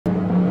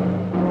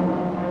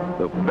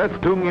The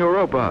Festung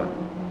Europa,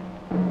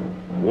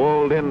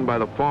 walled in by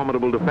the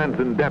formidable defense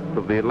in depth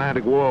of the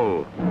Atlantic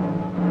Wall.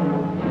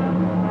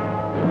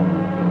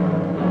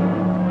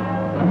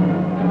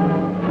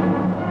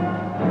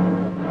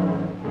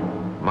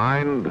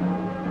 Mined,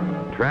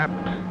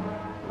 trapped,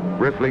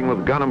 bristling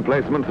with gun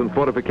emplacements and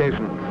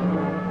fortifications.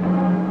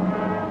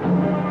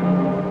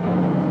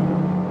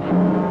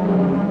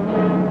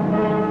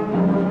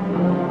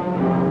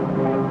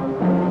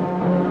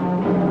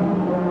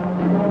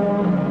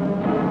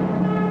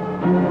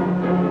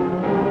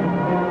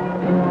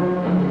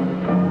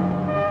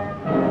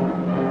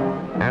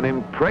 An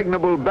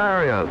impregnable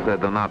barrier, said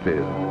the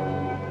Nazis.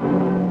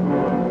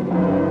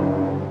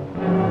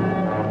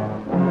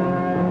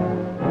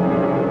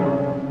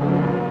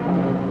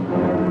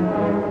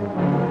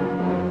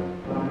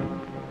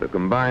 The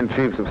combined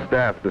chiefs of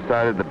staff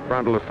decided that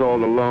frontal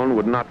assault alone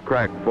would not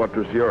crack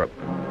Fortress Europe.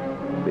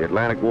 The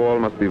Atlantic Wall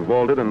must be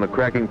vaulted and the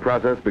cracking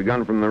process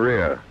begun from the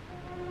rear.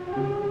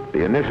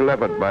 The initial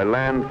effort by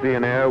land, sea,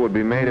 and air would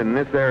be made in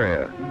this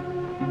area,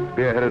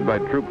 spearheaded by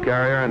troop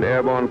carrier and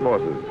airborne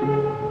forces.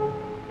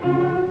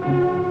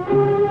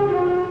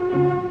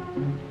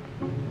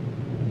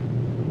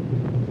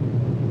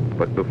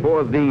 But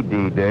before the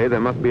D-Day,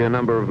 there must be a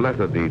number of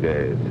lesser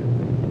D-Days.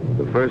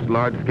 The first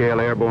large-scale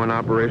airborne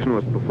operation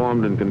was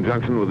performed in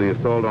conjunction with the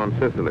assault on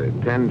Sicily,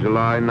 10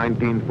 July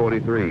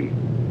 1943.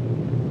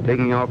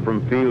 Taking off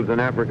from fields in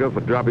Africa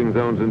for dropping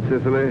zones in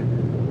Sicily,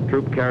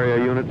 troop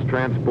carrier units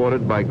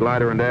transported by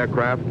glider and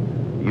aircraft,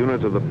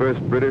 units of the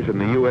 1st British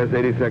and the U.S.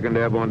 82nd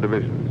Airborne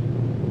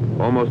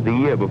Divisions. Almost a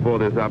year before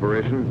this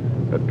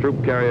operation, a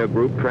troop carrier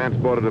group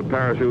transported a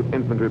parachute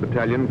infantry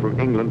battalion from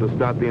England to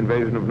start the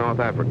invasion of North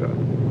Africa.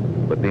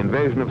 But the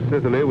invasion of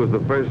Sicily was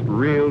the first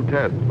real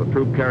test for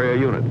troop carrier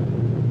units,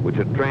 which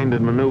had trained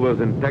in maneuvers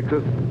in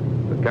Texas,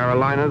 the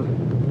Carolinas,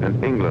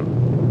 and England.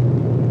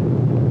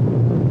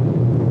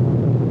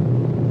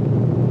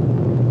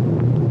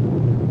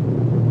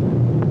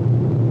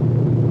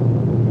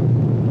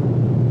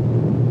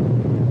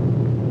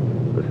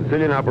 The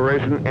Sicilian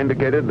operation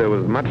indicated there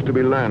was much to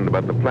be learned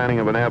about the planning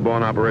of an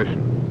airborne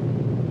operation.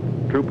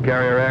 Troop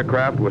carrier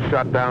aircraft were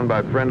shot down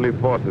by friendly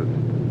forces,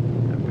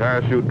 and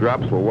parachute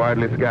drops were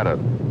widely scattered.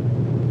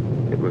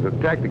 It was a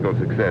tactical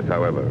success,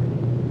 however,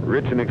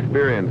 rich in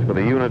experience for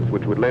the units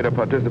which would later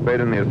participate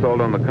in the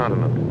assault on the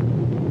continent.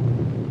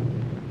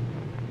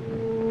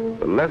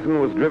 The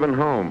lesson was driven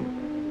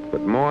home,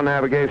 but more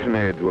navigation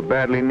aids were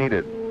badly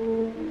needed.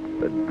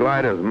 That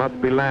gliders must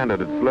be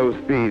landed at slow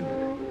speeds,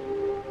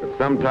 that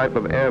some type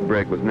of air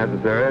brake was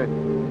necessary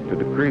to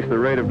decrease the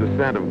rate of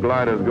descent of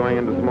gliders going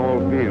into small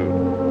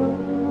fields,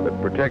 that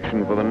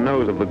protection for the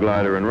nose of the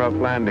glider in rough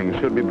landings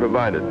should be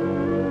provided,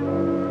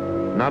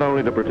 not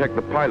only to protect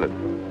the pilot,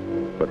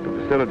 but to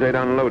facilitate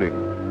unloading.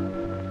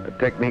 A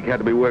technique had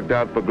to be worked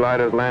out for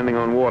gliders landing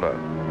on water.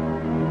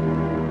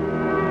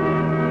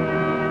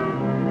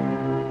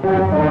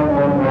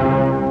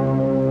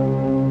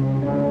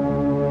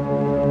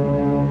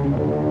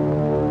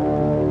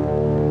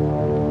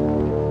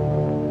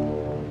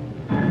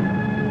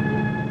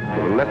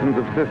 To the lessons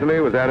of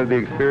Sicily was added the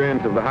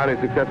experience of the highly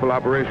successful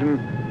operation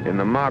in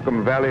the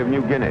Markham Valley of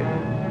New Guinea,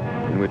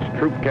 in which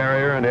troop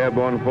carrier and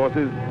airborne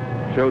forces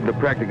showed the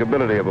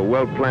practicability of a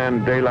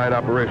well-planned daylight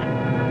operation.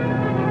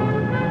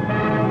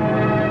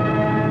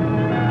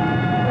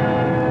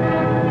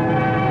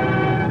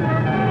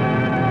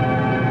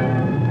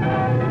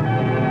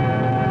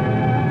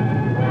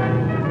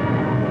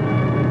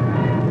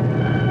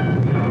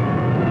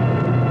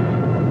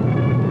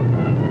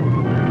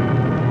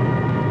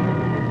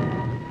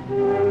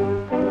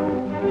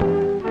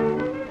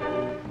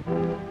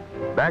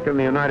 Back in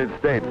the United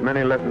States,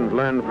 many lessons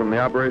learned from the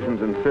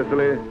operations in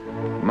Sicily,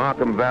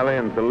 Markham Valley,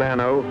 and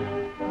Salerno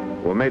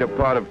were made a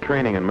part of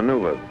training and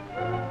maneuvers.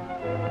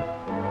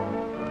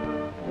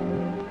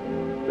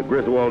 The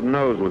Griswold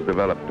nose was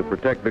developed to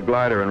protect the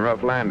glider in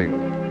rough landings.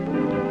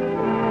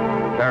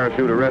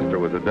 Parachute arrestor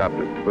was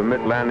adopted to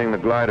permit landing the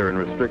glider in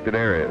restricted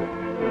areas.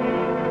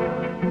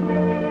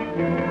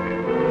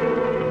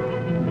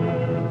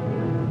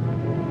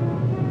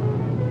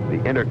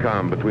 The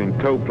intercom between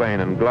tow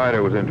plane and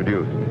glider was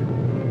introduced.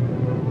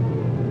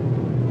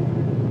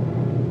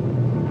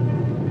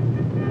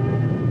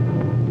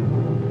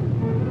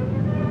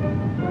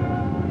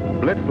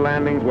 Blitz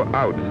landings were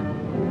out.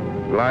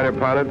 Glider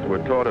pilots were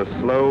taught a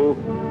slow,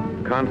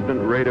 constant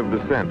rate of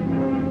descent,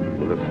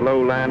 with a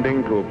slow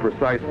landing to a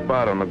precise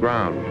spot on the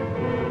ground.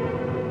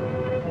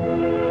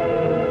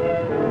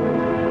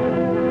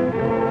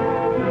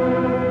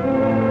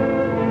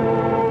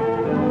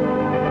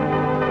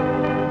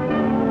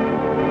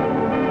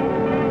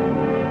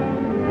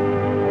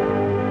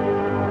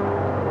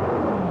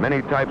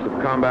 Many types of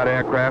combat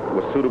aircraft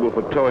were suitable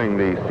for towing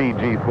the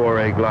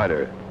CG-4A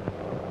glider.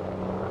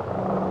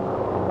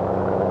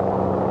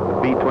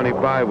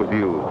 B-25 was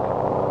used.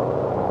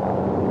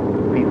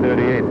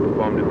 P-38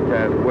 performed its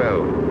task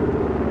well.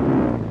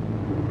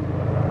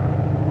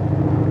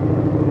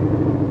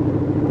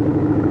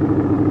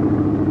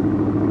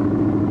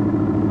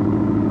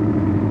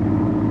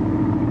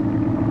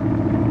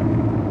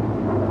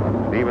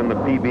 the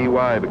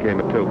PBY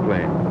became a tow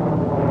plane.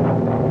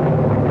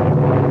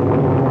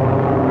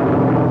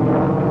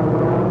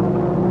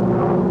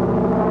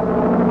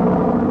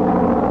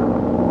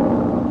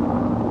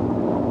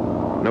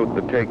 Note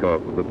the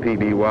takeoff of the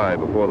PBY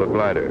before the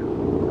glider.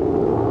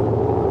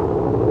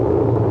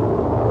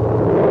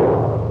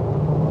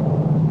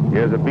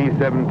 Here's a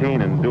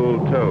B-17 in dual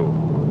tow.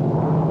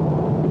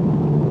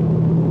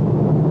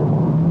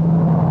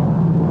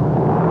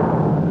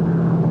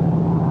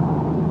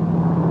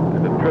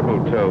 And a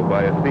triple tow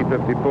by a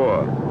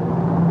C-54.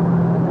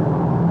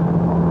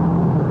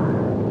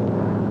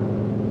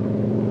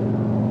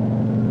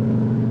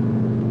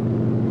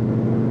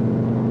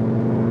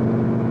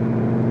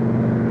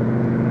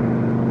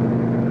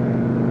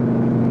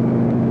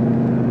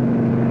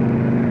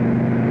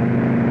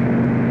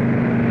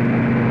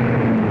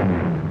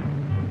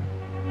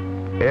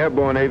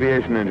 Airborne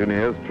aviation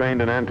engineers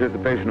trained in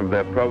anticipation of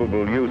their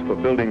probable use for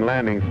building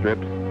landing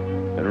strips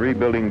and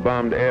rebuilding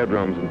bombed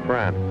aerodromes in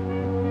France.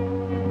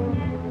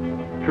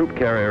 Troop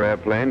carrier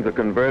airplanes are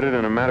converted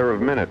in a matter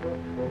of minutes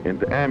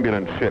into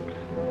ambulance ships.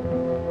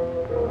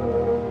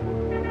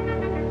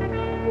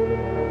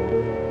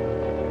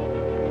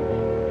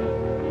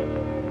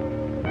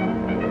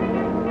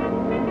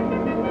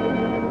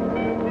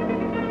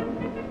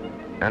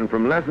 And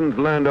from lessons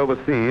learned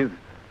overseas,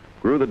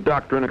 grew the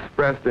doctrine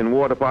expressed in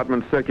War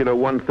Department Circular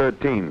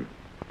 113,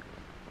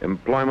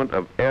 employment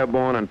of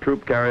airborne and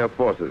troop carrier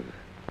forces.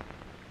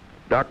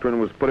 Doctrine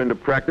was put into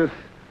practice,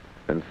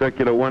 and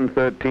Circular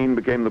 113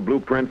 became the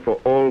blueprint for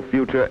all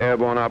future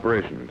airborne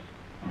operations.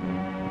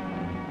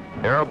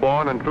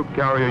 Airborne and troop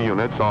carrier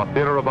units are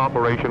theater of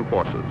operation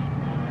forces.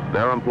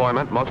 Their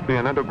employment must be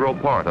an integral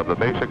part of the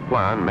basic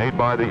plan made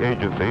by the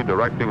agency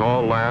directing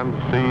all land,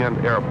 sea,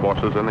 and air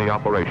forces in the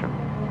operation.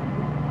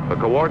 The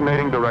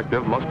coordinating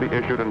directive must be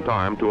issued in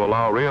time to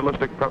allow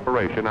realistic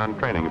preparation and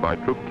training by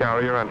troop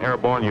carrier and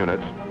airborne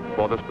units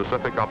for the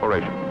specific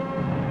operation.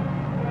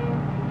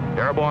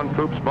 Airborne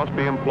troops must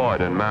be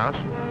employed in mass,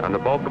 and the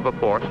bulk of the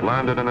force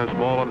landed in as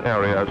small an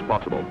area as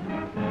possible.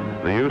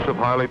 The use of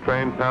highly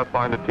trained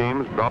pathfinder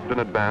teams dropped in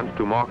advance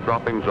to mark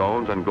dropping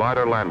zones and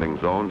glider landing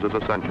zones is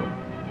essential.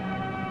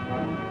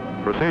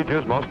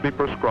 Procedures must be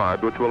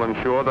prescribed which will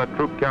ensure that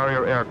troop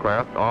carrier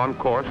aircraft on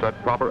course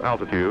at proper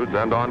altitudes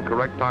and on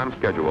correct time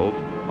schedules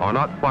are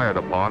not fired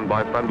upon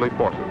by friendly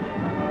forces.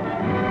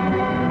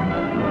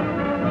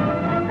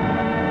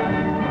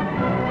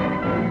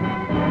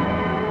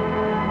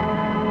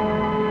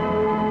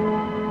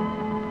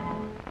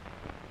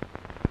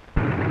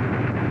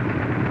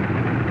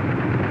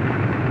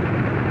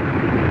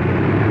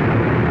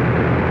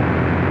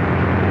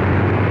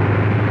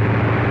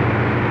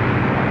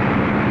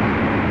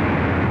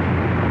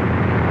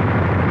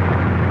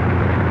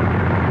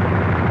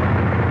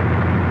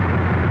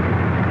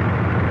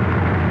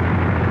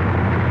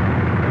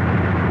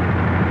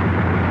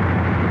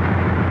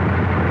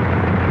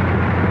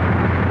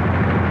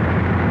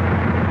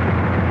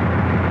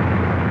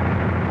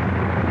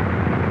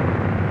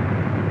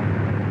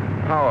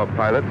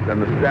 Pilots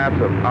and the staffs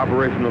of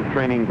operational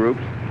training groups,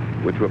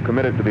 which were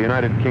committed to the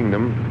United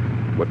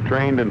Kingdom, were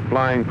trained in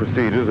flying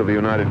procedures of the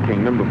United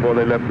Kingdom before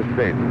they left the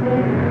States.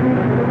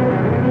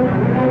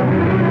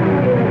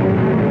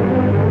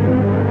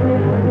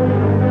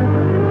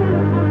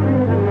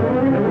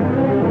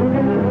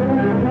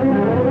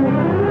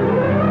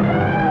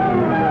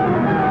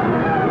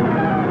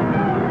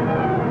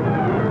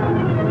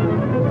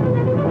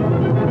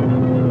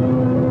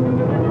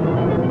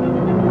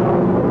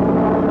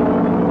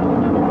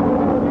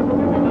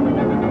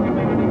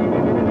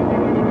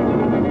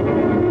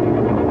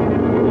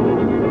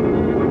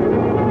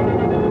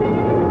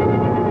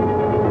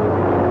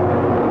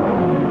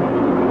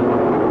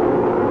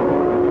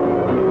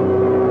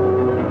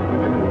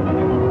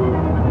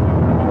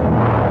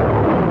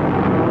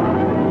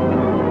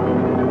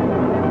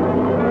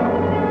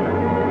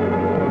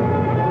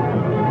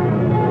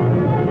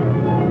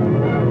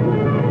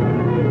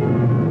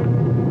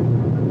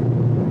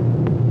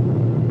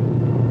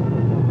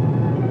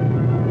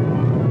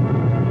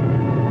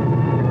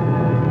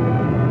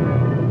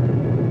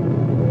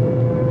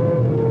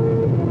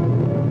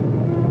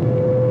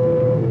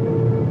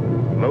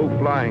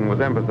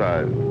 Was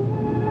emphasized,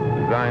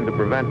 designed to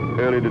prevent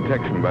early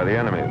detection by the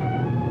enemy.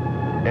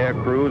 Air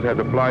crews had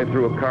to fly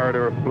through a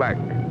corridor of flak,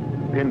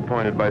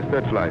 pinpointed by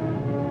searchlights.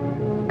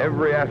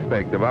 Every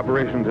aspect of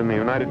operations in the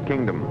United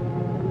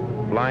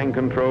Kingdom, flying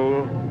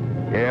control,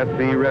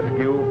 air-sea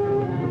rescue,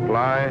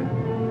 supply,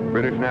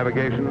 British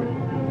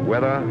navigation,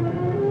 weather,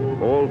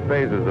 all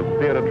phases of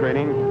theater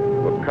training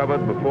were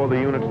covered before the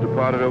units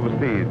departed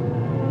overseas.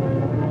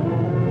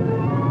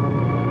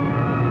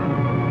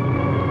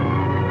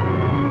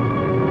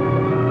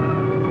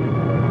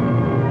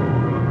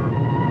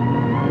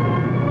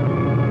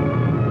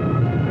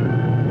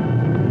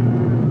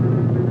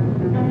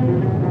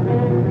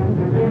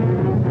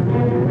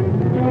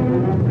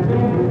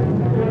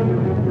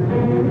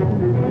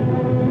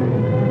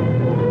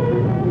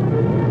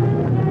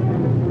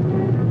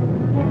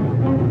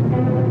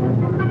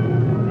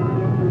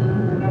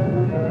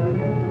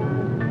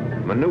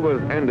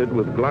 maneuvers ended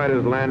with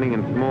gliders landing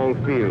in small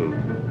fields,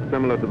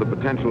 similar to the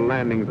potential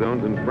landing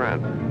zones in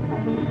France.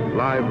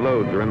 Live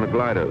loads are in the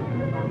gliders.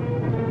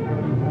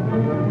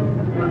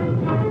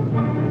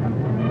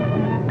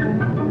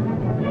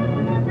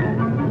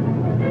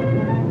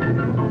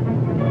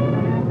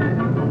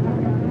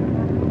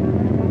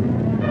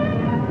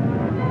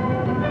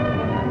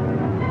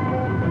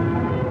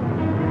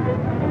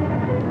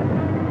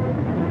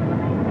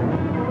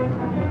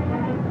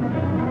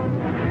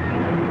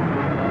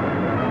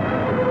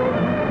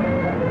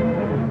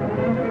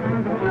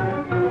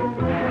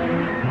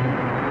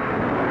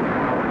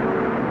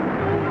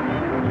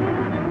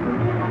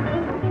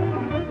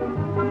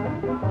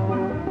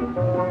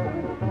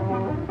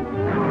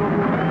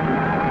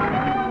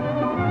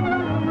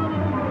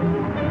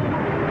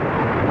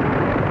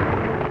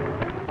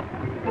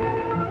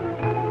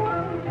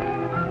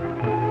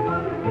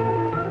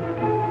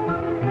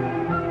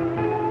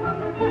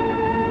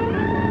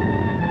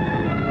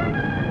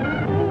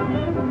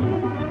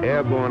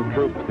 Airborne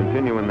troops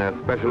continue in their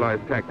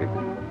specialized tactics.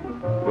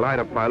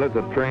 Glider pilots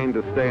are trained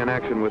to stay in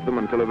action with them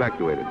until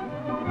evacuated.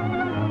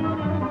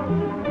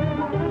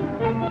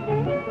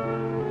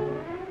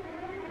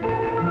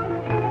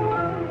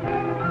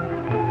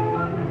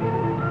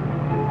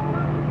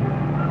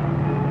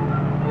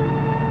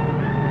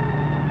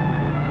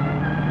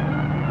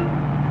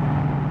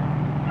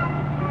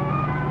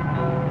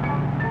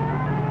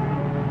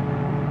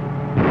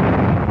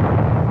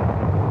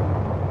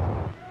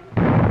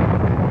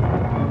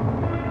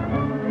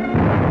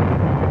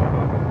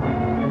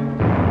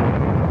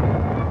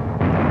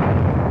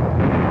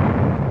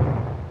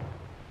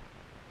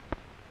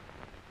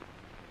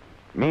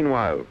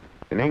 Meanwhile,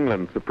 in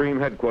England, Supreme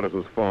Headquarters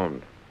was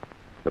formed.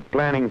 The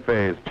planning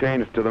phase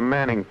changed to the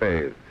manning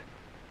phase.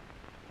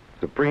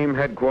 Supreme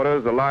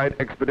Headquarters, Allied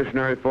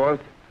Expeditionary Force,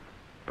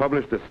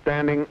 published a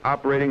standing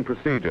operating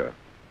procedure,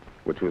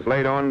 which was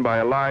laid on by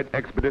Allied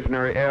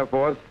Expeditionary Air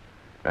Force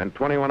and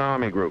 21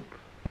 Army Group,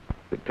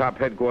 the top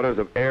headquarters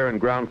of air and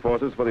ground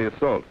forces for the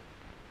assault,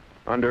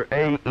 under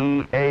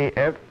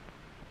AEAF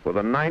for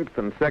the 9th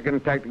and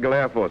 2nd Tactical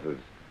Air Forces,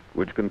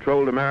 which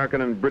controlled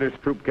American and British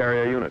troop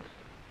carrier units.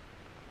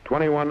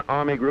 21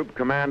 Army Group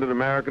commanded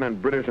American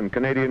and British and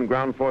Canadian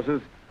ground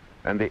forces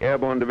and the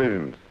airborne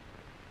divisions.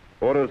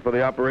 Orders for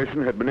the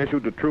operation had been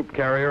issued to troop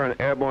carrier and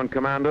airborne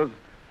commanders,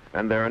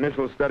 and their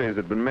initial studies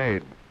had been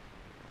made.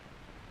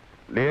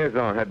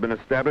 Liaison had been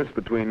established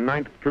between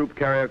 9th Troop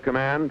Carrier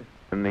Command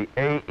and the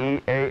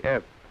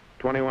AEAF,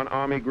 21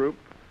 Army Group,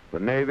 the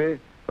Navy,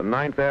 the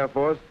 9th Air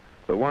Force,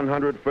 the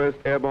 101st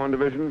Airborne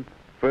Division,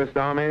 1st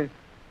Army,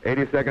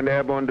 82nd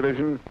Airborne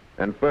Division,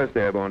 and 1st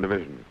Airborne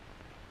Division.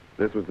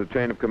 This was the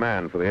chain of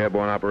command for the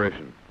airborne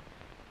operation.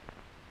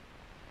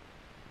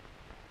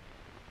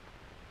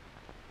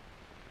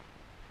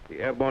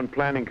 The Airborne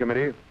Planning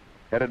Committee,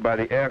 headed by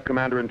the Air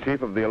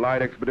Commander-in-Chief of the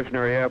Allied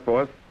Expeditionary Air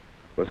Force,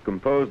 was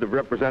composed of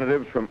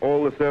representatives from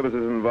all the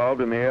services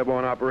involved in the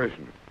airborne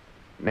operation: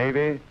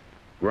 Navy,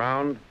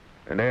 ground,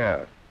 and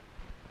air,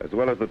 as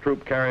well as the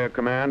Troop Carrier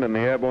Command and the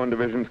airborne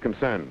divisions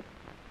concerned.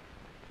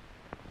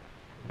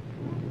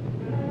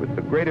 With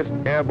the greatest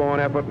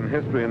airborne effort in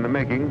history in the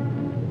making,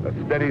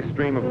 a steady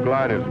stream of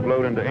gliders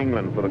flowed into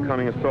England for the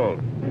coming assault.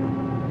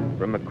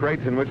 From the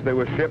crates in which they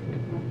were shipped,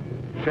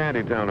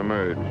 Shantytown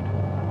emerged.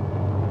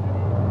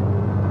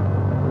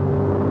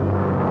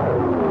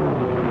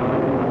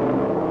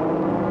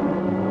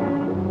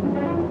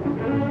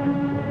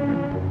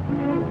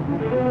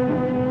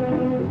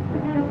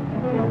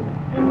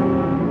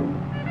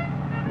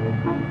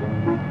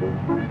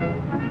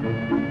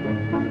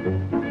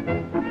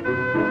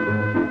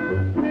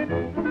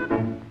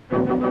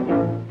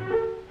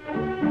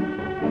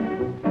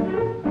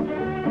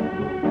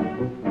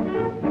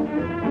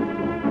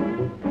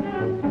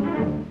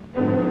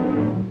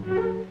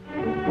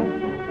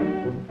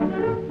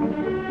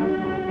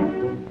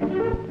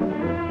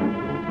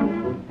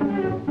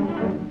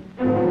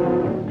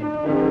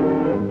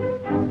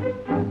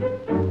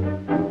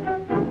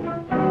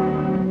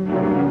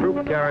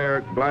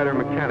 Glider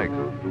mechanics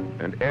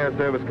and air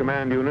service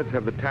command units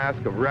have the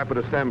task of rapid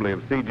assembly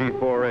of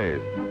CG-4As.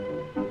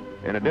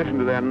 In addition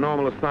to their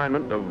normal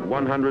assignment of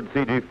 100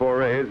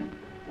 CG-4As,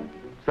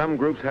 some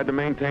groups had to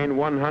maintain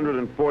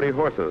 140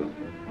 horses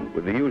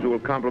with the usual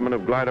complement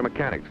of glider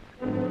mechanics.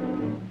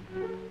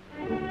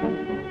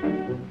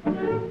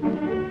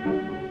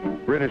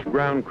 British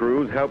ground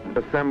crews helped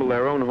assemble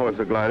their own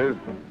Horsa gliders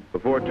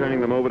before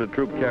turning them over to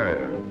troop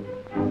carrier.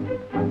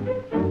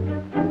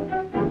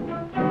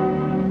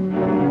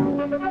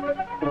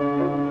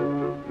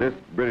 This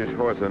British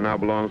Horsa now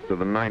belongs to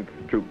the 9th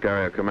Troop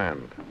Carrier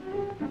Command.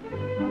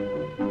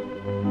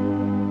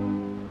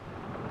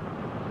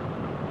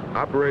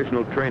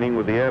 Operational training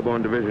with the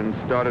airborne division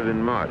started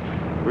in March,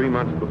 3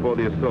 months before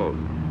the assault.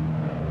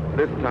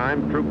 This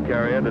time, Troop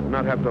Carrier did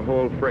not have to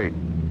haul freight.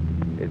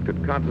 It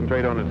could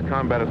concentrate on its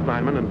combat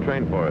assignment and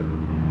train for it.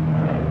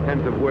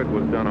 Intensive work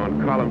was done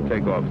on column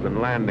takeoffs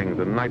and landings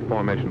and night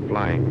formation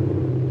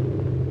flying.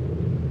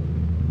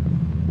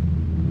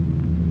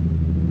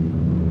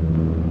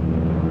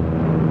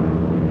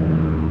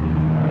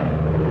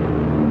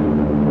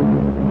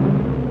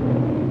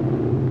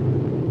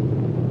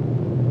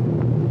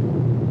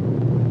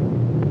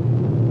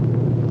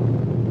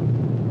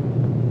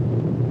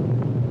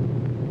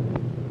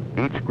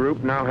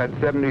 troop now had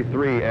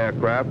 73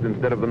 aircraft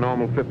instead of the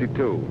normal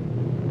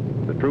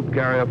 52. The troop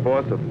carrier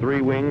force of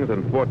 3 wings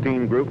and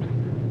 14 groups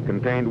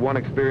contained 1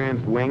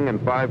 experienced wing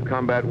and 5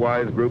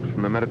 combat-wise groups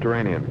from the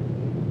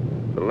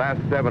Mediterranean. The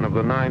last 7 of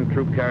the 9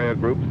 troop carrier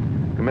groups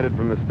committed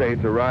from the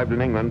States arrived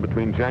in England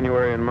between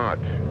January and March.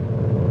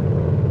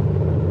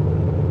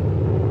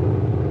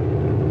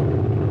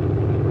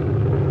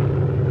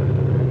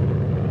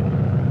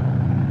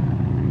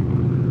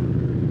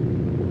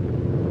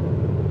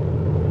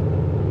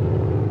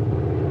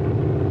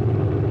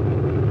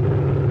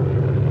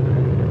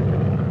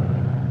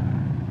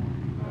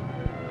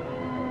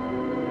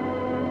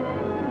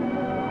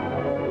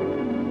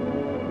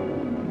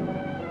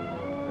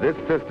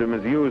 This system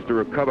is used to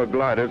recover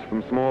gliders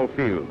from small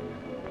fields.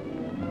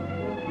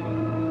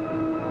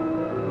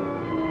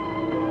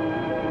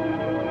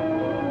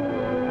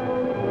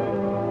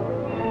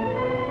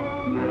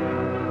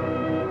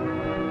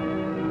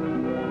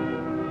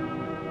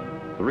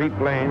 Three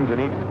planes in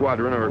each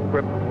squadron are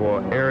equipped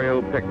for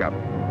aerial pickup.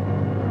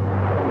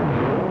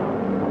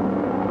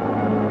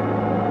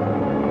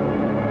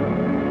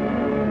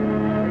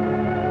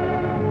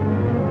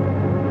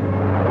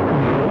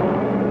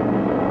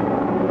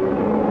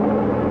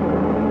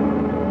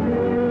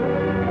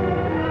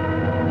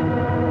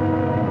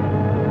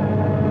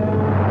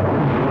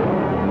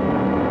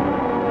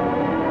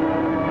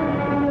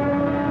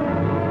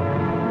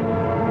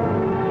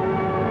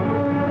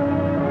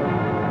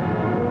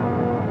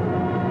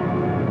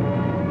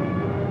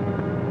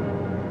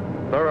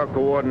 Thorough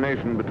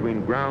coordination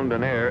between ground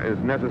and air is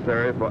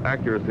necessary for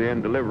accuracy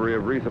in delivery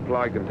of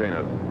resupply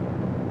containers.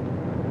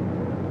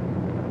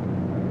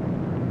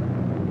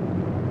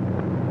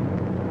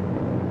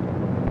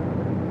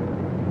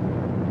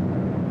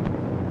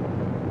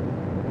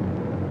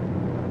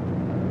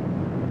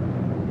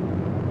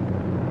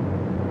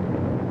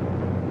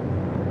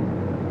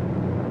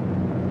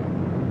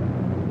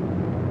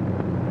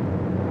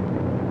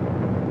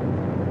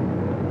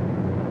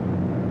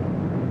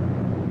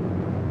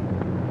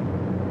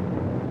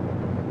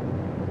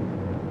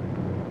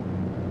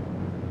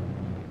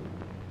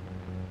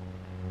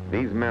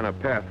 These men are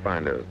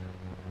pathfinders,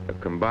 a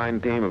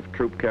combined team of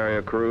troop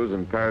carrier crews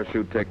and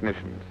parachute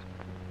technicians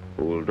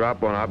who will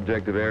drop on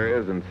objective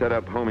areas and set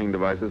up homing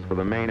devices for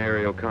the main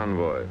aerial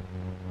convoy.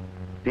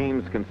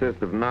 Teams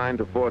consist of 9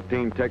 to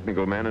 14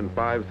 technical men and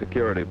 5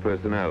 security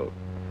personnel.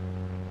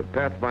 The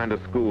Pathfinder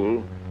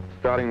School,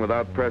 starting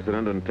without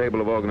precedent and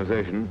table of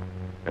organization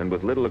and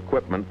with little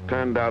equipment,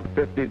 turned out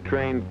 50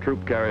 trained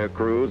troop carrier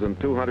crews and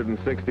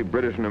 260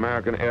 British and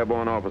American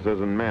airborne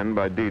officers and men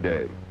by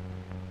D-Day.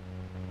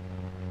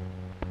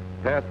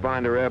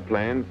 Pathfinder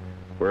airplanes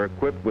were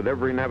equipped with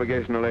every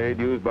navigational aid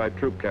used by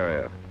troop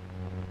carrier,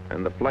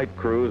 and the flight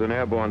crews and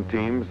airborne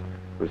teams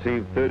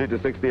received 30 to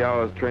 60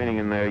 hours training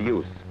in their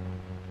use,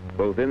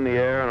 both in the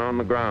air and on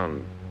the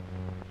ground.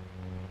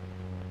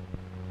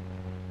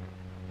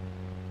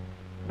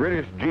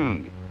 British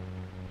G,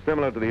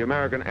 similar to the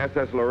American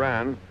SS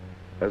Lorraine,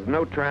 has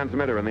no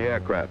transmitter in the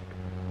aircraft,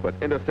 but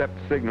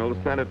intercepts signals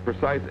sent at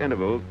precise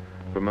intervals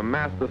from a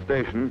master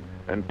station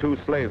and 2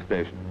 slave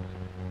stations.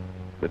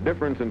 The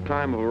difference in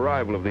time of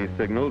arrival of these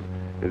signals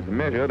is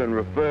measured and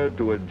referred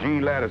to a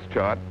G lattice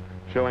chart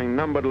showing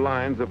numbered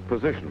lines of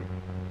position.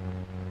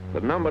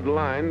 The numbered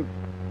line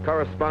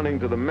corresponding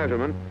to the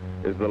measurement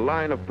is the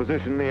line of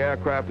position the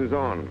aircraft is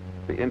on,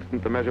 the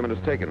instant the measurement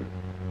is taken.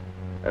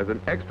 As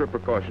an extra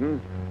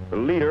precaution, the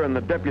leader and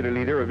the deputy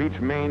leader of each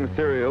main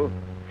serial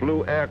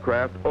flew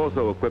aircraft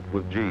also equipped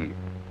with G.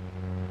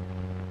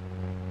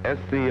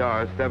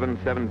 SCR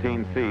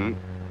 717C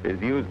is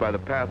used by the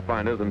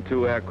Pathfinders and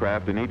 2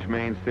 aircraft in each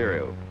main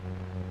serial.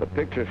 The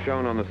picture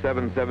shown on the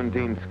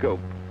 717 scope,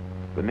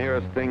 the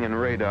nearest thing in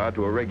radar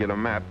to a regular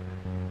map,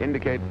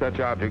 indicates such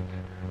objects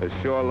as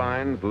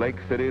shorelines, lake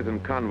cities,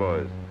 and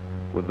convoys,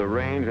 with the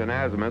range and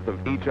azimuth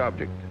of each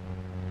object.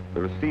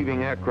 The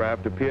receiving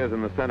aircraft appears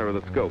in the center of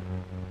the scope.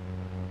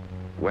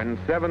 When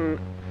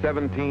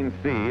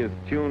 717C is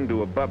tuned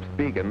to a BUPS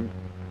beacon,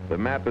 the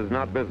map is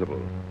not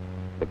visible.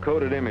 The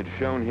coded image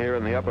shown here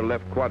in the upper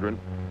left quadrant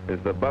is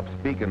the BUPS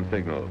beacon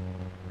signal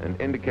and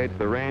indicates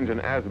the range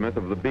and azimuth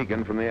of the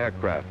beacon from the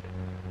aircraft.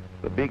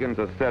 The beacons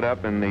are set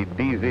up in the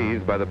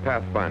DZs by the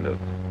Pathfinders.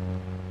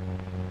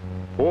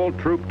 All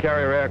troop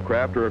carrier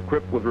aircraft are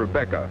equipped with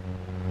Rebecca,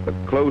 the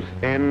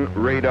close-in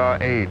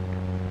radar aid,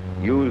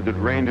 used at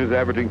ranges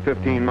averaging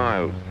 15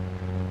 miles.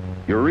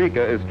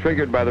 Eureka is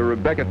triggered by the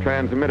Rebecca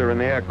transmitter in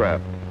the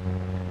aircraft.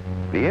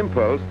 The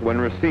impulse, when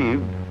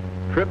received,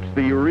 trips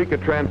the Eureka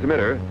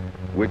transmitter,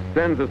 which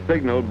sends a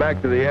signal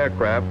back to the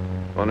aircraft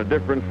on a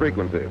different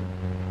frequency.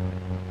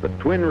 The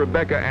twin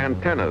Rebecca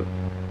antennas,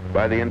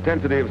 by the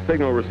intensity of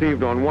signal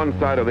received on one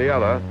side or the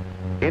other,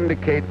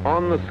 indicate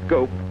on the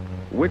scope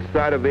which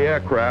side of the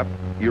aircraft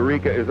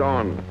Eureka is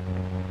on,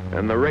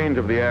 and the range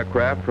of the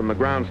aircraft from the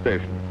ground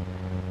station.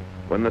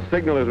 When the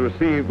signal is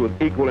received with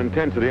equal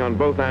intensity on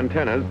both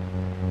antennas,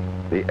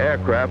 the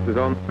aircraft is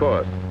on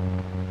course.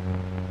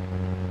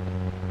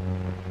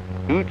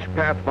 Each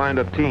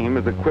Pathfinder team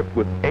is equipped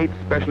with 8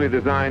 specially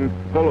designed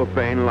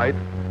holophane lights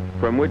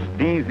from which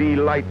DZ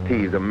light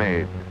tees are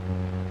made.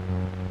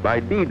 By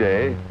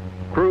D-Day,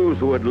 crews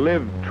who had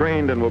lived,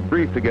 trained, and were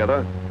briefed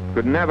together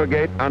could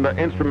navigate under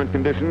instrument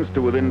conditions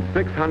to within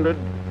 600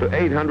 to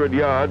 800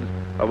 yards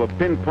of a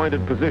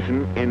pinpointed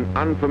position in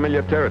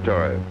unfamiliar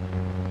territory.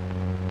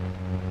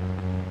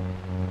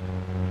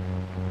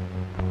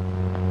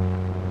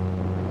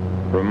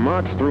 From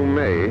March through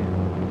May,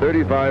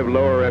 35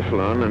 lower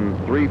echelon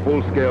and 3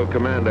 full-scale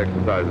command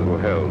exercises were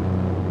held,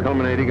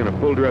 culminating in a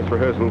full dress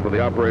rehearsal for the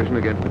operation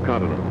against the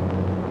continent.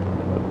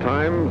 The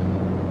times,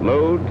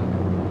 loads,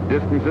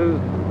 distances,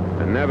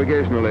 and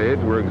navigational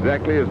aids were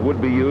exactly as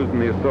would be used in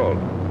the assault.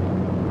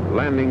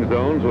 Landing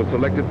zones were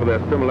selected for their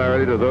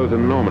similarity to those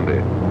in Normandy,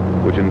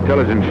 which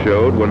intelligence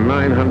showed were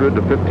 900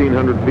 to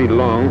 1,500 feet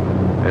long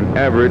and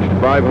averaged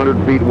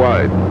 500 feet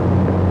wide.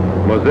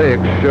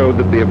 Mosaics showed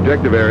that the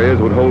objective areas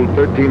would hold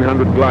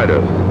 1,300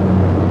 gliders.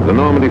 The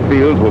Normandy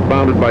fields were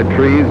bounded by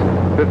trees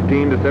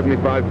 15 to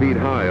 75 feet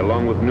high,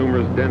 along with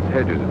numerous dense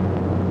hedges.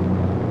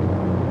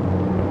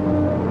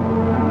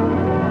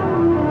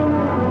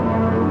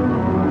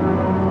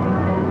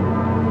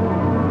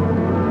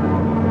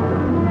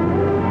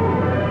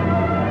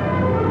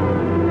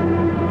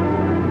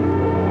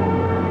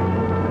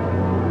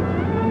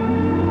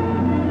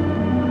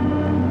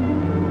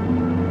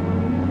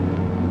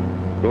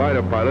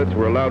 Glider pilots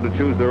were allowed to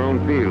choose their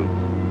own fields,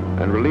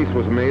 and release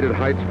was made at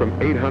heights from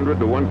 800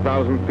 to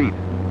 1,000 feet.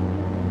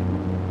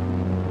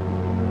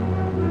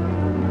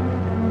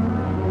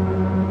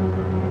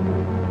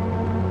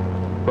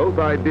 Both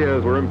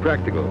ideas were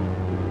impractical.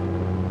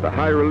 The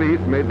high release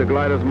made the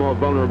gliders more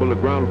vulnerable to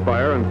ground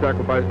fire and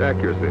sacrificed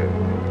accuracy.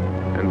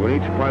 And when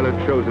each pilot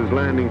chose his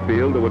landing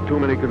field, there were too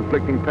many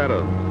conflicting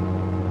patterns.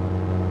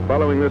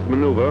 Following this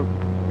maneuver,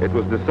 it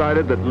was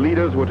decided that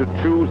leaders were to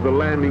choose the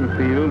landing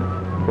field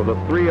for the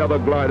 3 other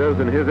gliders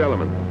in his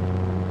element,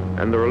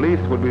 and the release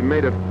would be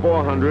made at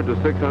 400 to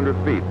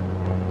 600 feet.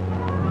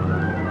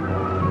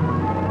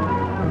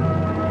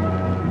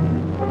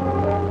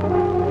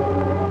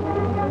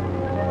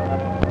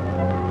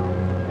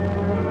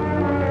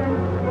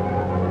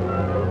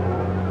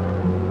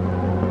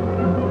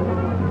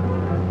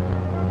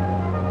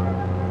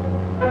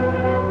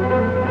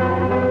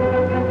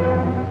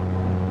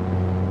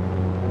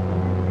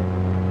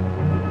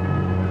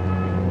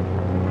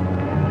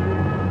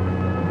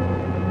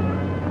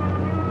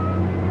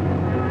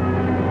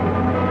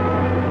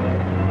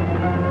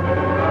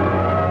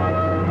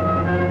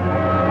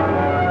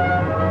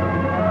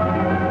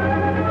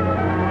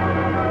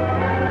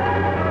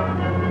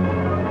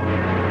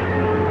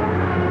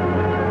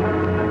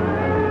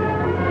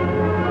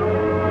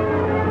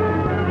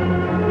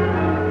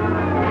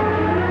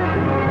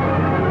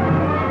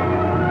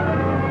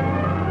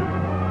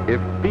 If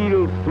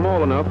fields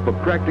small enough for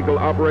practical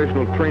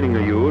operational training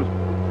are used,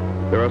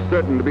 there are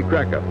certain to be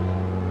crack-ups.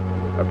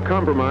 A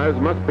compromise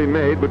must be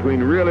made between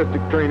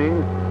realistic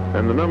training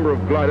and the number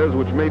of gliders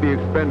which may be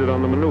expended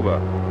on the maneuver.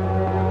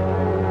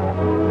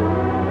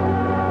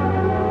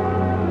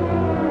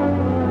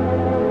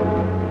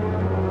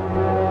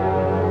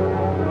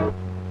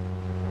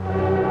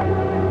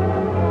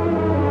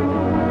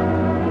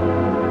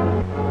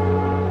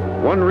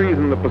 One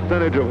reason the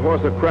percentage of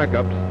Horsa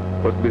crack-ups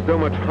was to be so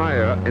much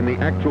higher in the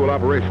actual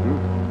operation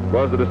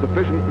was that a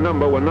sufficient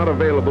number were not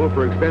available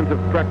for extensive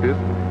practice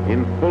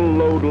in full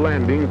load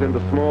landings into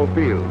small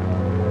fields.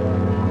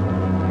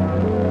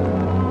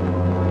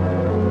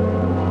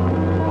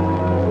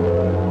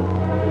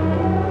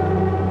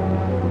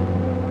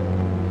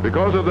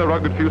 Because of their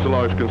rugged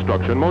fuselage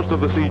construction, most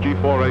of the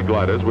CG-4A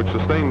gliders which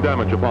sustain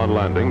damage upon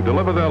landing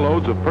deliver their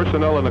loads of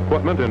personnel and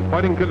equipment in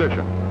fighting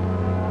condition.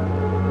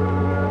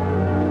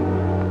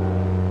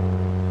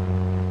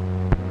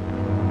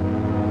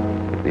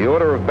 The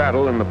order of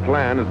battle in the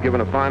plan is given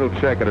a final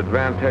check at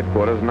Advanced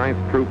Headquarters,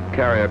 9th Troop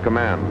Carrier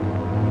Command.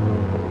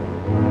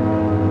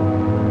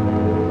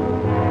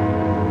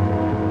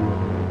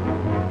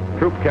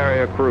 Troop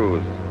carrier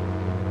crews,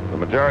 the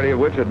majority of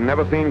which had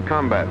never seen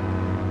combat,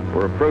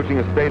 were approaching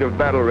a state of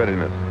battle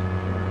readiness.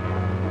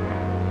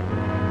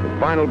 The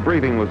final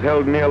briefing was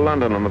held near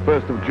London on the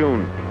 1st of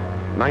June,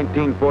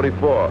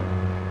 1944.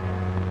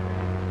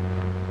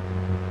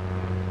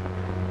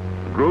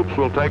 Groups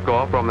will take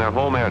off from their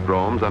home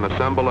airdromes and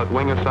assemble at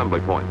wing assembly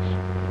points.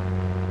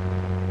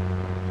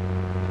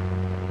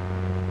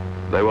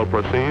 They will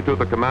proceed to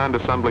the command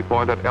assembly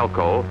point at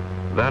Elko,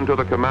 then to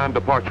the command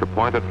departure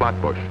point at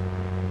Flatbush.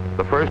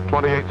 The first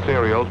 28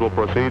 serials will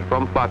proceed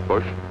from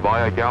Flatbush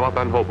via Gallup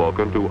and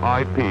Hoboken to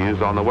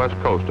IPs on the west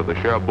coast of the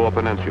Cherbourg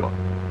Peninsula.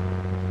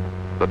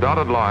 The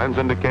dotted lines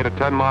indicate a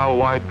 10-mile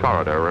wide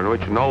corridor in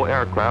which no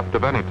aircraft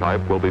of any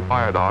type will be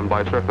fired on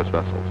by surface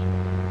vessels.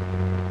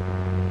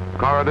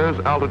 Corridors,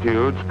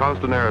 altitudes,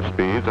 constant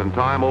airspeeds, and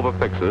time over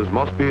fixes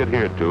must be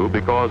adhered to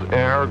because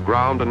air,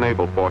 ground, and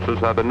naval forces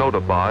have been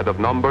notified of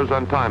numbers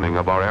and timing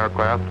of our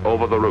aircraft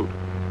over the route.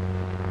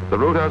 The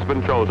route has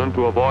been chosen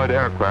to avoid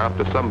aircraft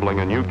assembling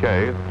in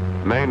UK,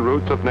 main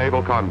routes of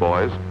naval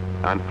convoys,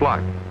 and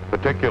flak,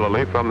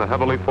 particularly from the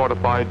heavily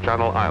fortified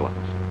Channel Islands.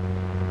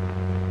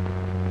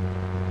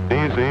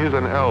 DZs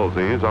and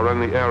LZs are in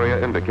the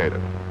area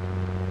indicated.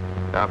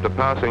 After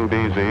passing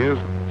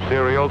DZs,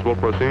 serials will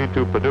proceed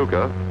to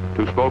Paducah,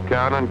 to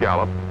Spokane and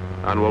Gallup,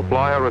 and will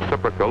fly a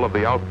reciprocal of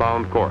the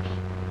outbound course.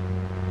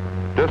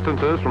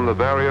 Distances from the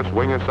various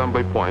wing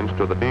assembly points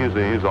to the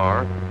DZs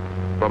are: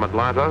 from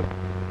Atlanta,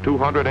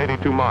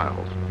 282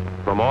 miles,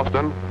 from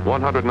Austin,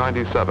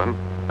 197,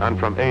 and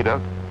from Ada,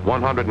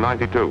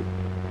 192.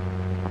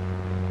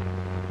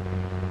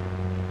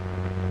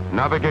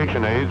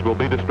 Navigation aids will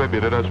be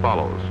distributed as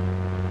follows.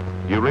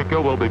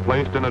 Eureka will be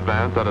placed in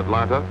advance at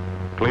Atlanta,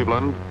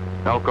 Cleveland,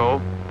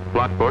 Elko,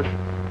 Flatbush,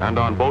 and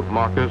on boat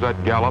markers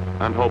at Gallup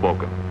and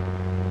Hoboken.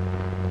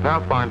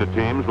 Pathfinder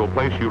teams will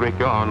place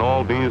Eureka on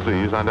all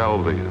DZs and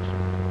LZs.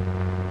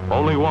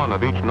 Only one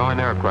of each 9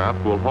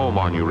 aircraft will home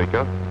on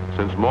Eureka,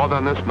 since more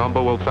than this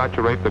number will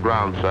saturate the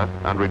ground set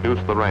and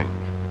reduce the range.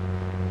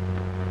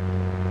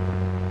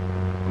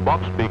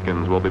 Box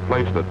beacons will be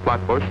placed at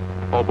Flatbush,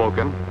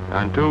 Hoboken,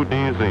 and 2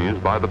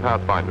 DZs by the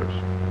Pathfinders.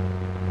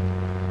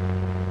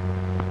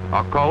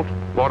 Occult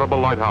portable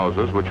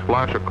lighthouses which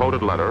flash a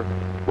coded letter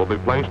will be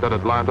placed at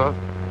Atlanta,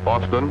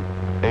 Austin,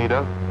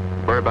 Ada,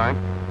 Burbank,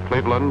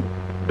 Cleveland,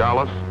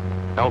 Dallas,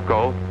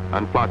 Elko,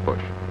 and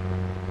Flatbush.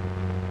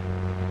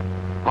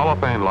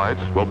 Holophane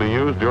lights will be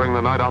used during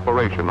the night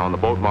operation on the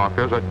boat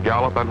markers at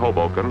Gallup and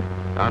Hoboken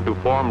and to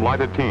form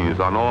lighted T's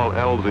on all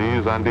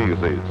LZs and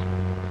DZs.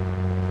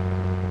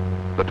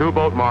 The 2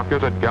 boat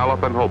markers at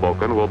Gallup and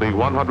Hoboken will be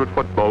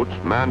 100-foot boats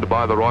manned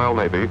by the Royal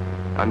Navy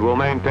and will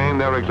maintain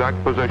their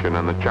exact position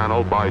in the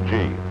channel by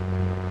G.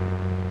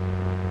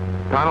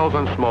 Panels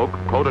and smoke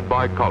coded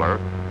by color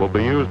will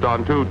be used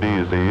on 2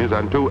 DZs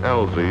and 2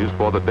 LZs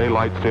for the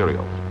daylight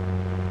serials.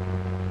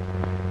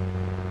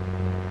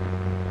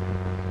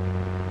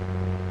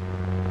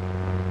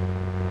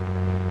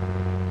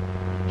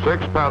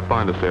 Six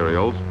Pathfinder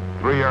serials,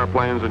 3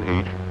 airplanes in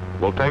each,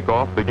 will take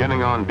off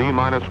beginning on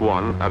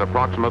D-1 at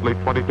approximately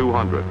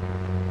 2200.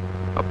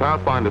 A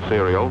Pathfinder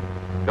serial,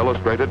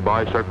 illustrated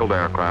by circled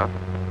aircraft,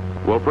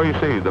 will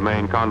precede the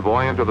main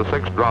convoy into the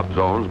 6 drop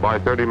zones by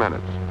 30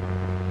 minutes.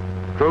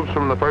 Troops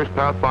from the first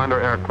Pathfinder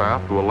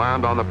aircraft will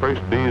land on the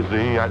first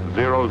DZ at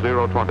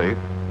 0020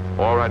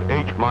 or at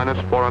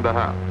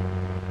H-4.5.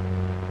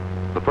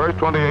 The first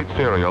 28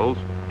 serials,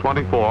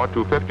 24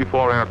 to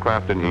 54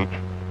 aircraft in each,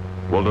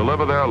 will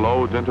deliver their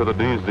loads into the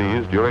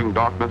DZs during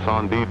darkness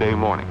on D-Day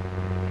morning.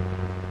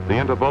 The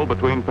interval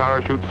between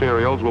parachute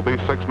serials will be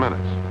 6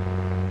 minutes.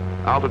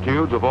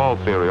 Altitudes of all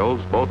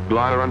serials, both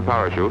glider and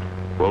parachute,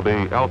 will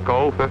be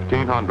Elko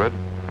 1500,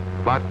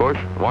 Flatbush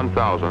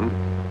 1000,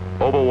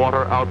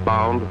 Overwater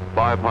outbound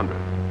 500.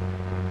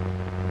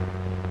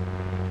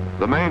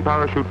 The main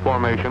parachute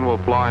formation will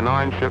fly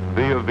 9-ship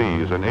V of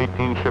Vs and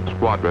 18-ship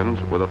squadrons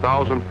with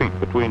 1,000 feet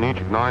between each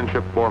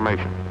 9-ship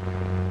formation.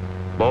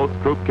 Both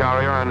troop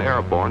carrier and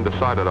airborne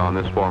decided on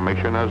this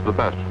formation as the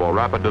best for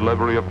rapid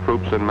delivery of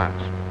troops en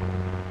masse.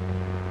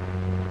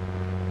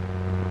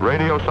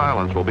 Radio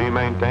silence will be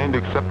maintained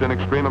except in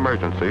extreme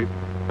emergency,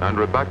 and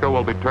Rebecca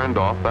will be turned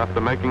off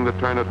after making the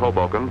turn at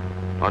Hoboken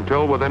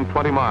until within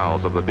 20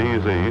 miles of the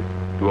DZ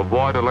to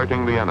avoid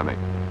alerting the enemy.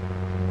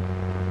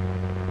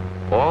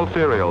 All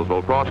serials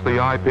will cross the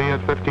IP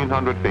at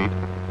 1,500 feet,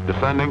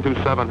 descending to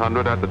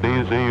 700 at the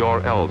DZ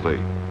or LZ.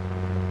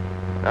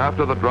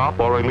 After the drop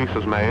or release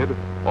is made,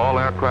 all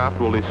aircraft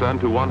will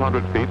descend to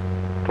 100 feet,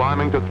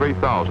 climbing to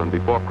 3,000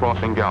 before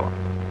crossing Gallup.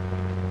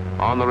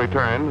 On the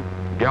return,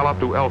 Gallup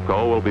to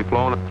Elko will be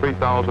flown at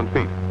 3,000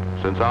 feet,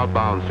 since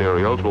outbound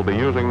serials will be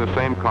using the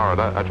same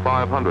corridor at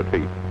 500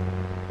 feet.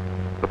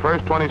 The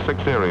first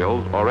 26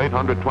 serials, or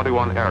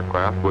 821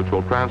 aircraft, which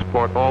will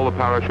transport all the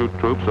parachute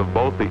troops of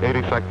both the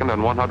 82nd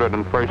and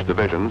 101st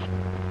Divisions,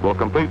 will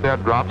complete their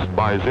drops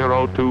by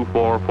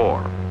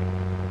 0244.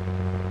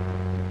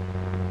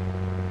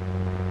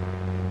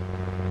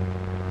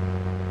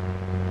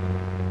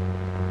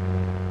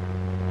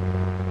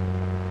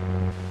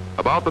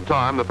 About the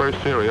time the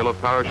first serial of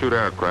parachute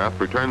aircraft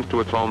returns to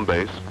its home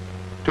base,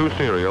 2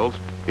 serials,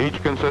 each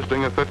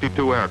consisting of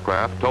 52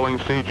 aircraft towing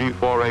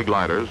CG-4A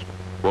gliders,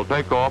 will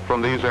take off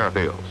from these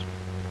airfields.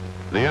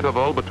 The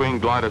interval between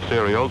glider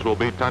serials will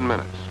be 10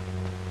 minutes.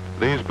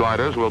 These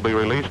gliders will be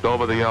released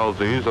over the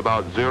LZs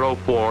about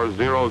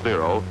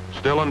 0400,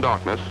 still in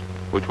darkness,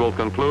 which will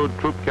conclude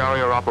troop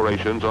carrier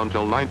operations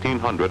until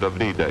 1900 of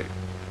D-Day.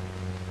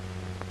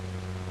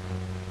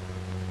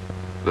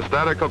 The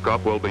static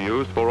hookup will be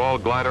used for all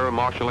glider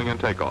marshalling and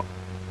takeoff.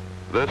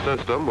 This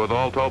system, with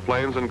all tow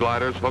planes and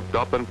gliders hooked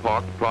up and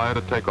parked prior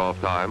to takeoff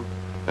time,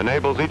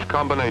 enables each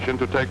combination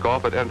to take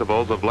off at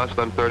intervals of less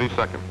than 30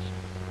 seconds.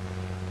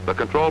 The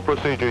control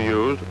procedure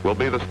used will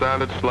be the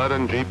standard sled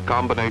and jeep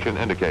combination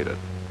indicated.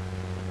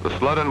 The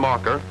sled and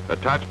marker,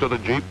 attached to the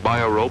jeep by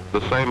a rope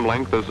the same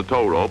length as the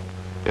tow rope,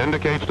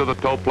 indicates to the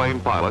tow plane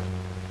pilot,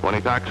 when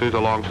he taxis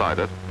alongside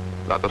it,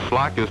 that the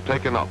slack is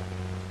taken up.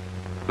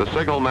 The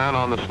signal man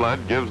on the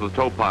sled gives the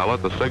tow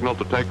pilot the signal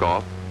to take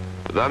off.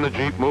 Then the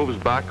Jeep moves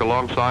back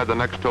alongside the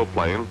next tow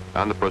plane,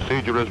 and the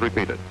procedure is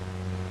repeated.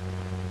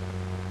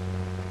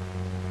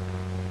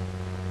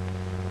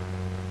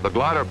 The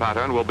glider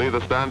pattern will be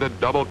the standard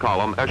double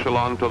column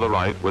echelon to the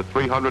right with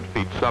 300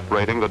 feet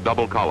separating the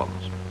double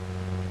columns.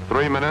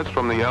 3 minutes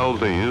from the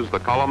LZs, the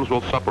columns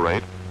will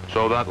separate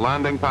so that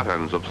landing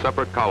patterns of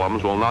separate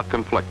columns will not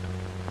conflict.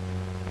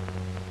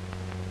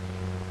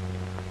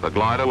 The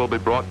glider will be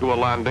brought to a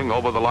landing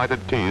over the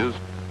lighted T's,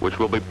 which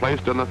will be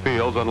placed in the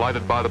fields and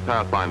lighted by the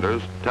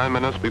pathfinders 10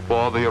 minutes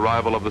before the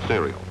arrival of the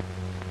serial.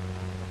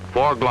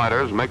 4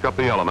 gliders make up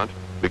the element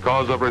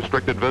because of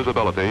restricted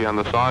visibility and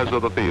the size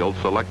of the field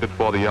selected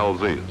for the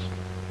LZs.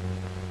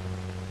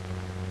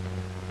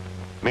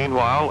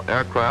 Meanwhile,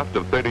 aircraft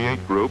of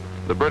 38 Group,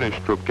 the British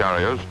troop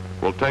carriers,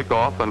 will take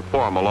off and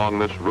form along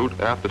this route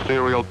after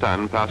Serial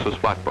 10 passes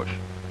Flatbush.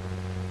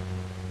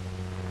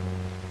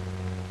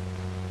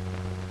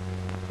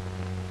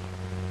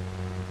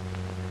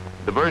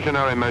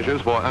 Diversionary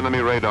measures for enemy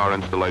radar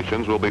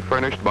installations will be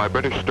furnished by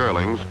British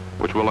Sterlings,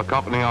 which will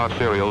accompany our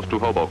serials to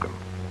Hoboken.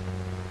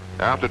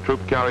 After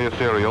troop carrier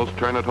serials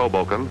turn at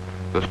Hoboken,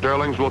 the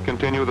Sterlings will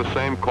continue the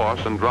same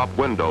course and drop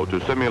window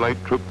to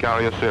simulate troop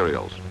carrier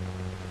serials.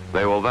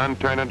 They will then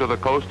turn into the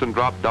coast and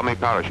drop dummy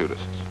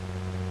parachutists.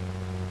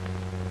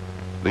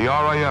 The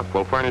RAF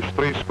will furnish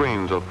 3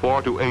 screens of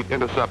 4 to 8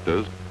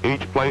 interceptors,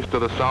 each placed to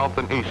the south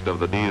and east of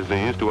the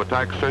DZs to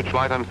attack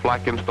searchlight and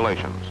flak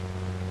installations.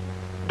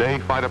 Day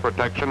fighter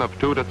protection of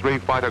 2 to 3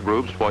 fighter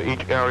groups for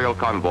each aerial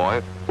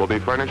convoy will be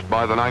furnished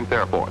by the 9th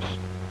Air Force.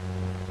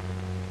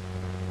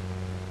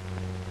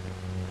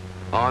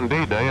 On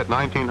D-Day at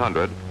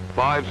 1900,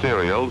 5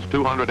 serials,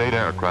 208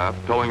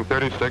 aircraft, towing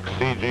 36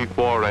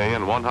 CG-4A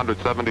and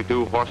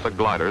 172 Horsa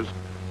gliders,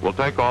 will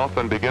take off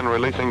and begin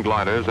releasing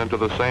gliders into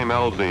the same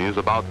LZs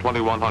about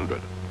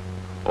 2100.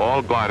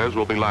 All gliders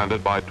will be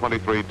landed by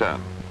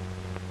 2310.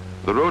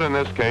 The route in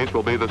this case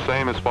will be the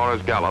same as far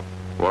as Gallup,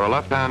 where a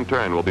left-hand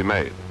turn will be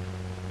made.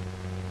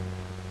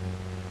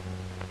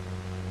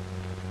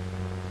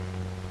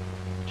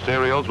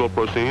 Serials will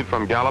proceed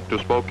from Gallup to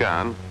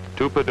Spokane,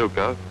 to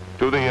Paducah,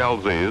 to the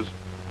LZs,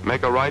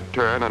 make a right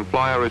turn and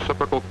fly a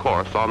reciprocal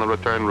course on the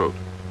return route.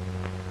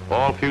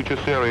 All future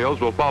serials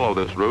will follow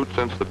this route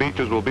since the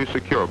beaches will be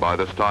secure by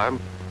this time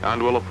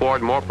and will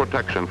afford more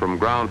protection from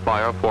ground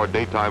fire for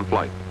daytime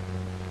flight.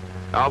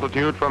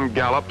 Altitude from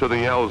Gallup to the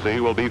LZ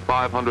will be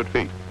 500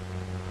 feet.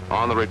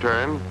 On the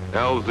return,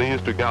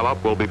 LZs to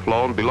Gallup will be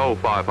flown below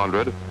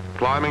 500,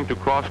 climbing to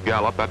cross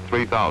Gallup at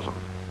 3,000.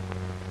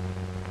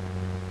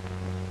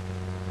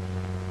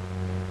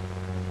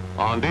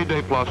 On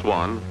D-Day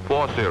 +1,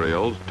 4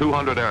 serials,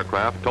 200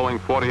 aircraft towing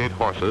 48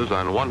 horses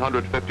and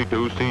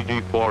 152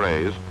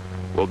 CG-4As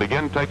will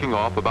begin taking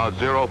off about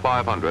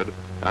 0500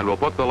 and will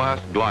put the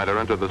last glider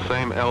into the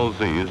same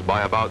LZs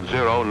by about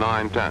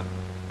 0910.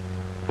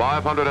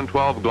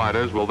 512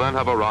 gliders will then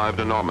have arrived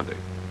in Normandy.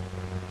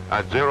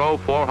 At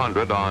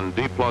 0400 on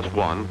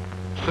D+1,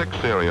 6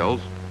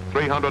 serials,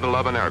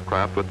 311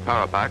 aircraft with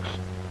parapacks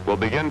will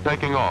begin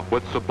taking off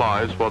with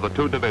supplies for the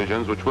 2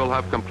 divisions which will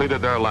have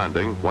completed their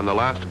landing when the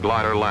last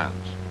glider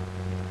lands.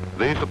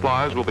 These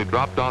supplies will be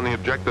dropped on the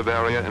objective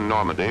area in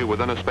Normandy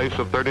within a space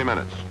of 30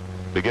 minutes,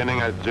 beginning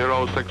at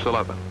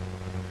 0611.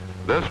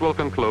 This will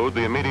conclude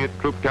the immediate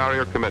troop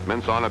carrier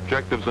commitments on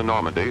objectives in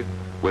Normandy,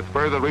 with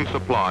further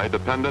resupply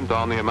dependent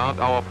on the amount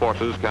our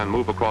forces can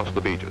move across the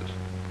beaches.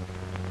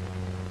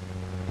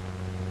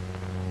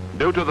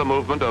 Due to the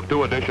movement of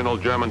 2 additional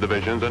German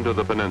divisions into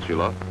the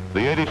peninsula,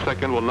 the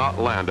 82nd will not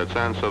land at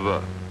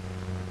Saint-Sauveur.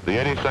 The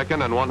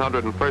 82nd and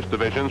 101st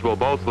Divisions will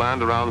both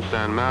land around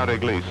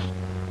Saint-Mare-Église,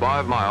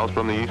 5 miles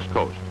from the east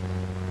coast.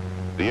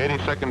 The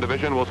 82nd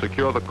Division will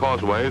secure the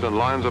causeways and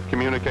lines of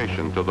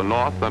communication to the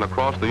north and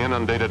across the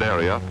inundated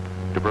area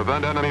to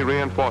prevent enemy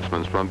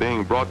reinforcements from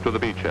being brought to the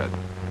beachhead.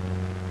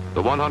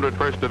 The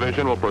 101st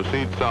Division will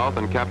proceed south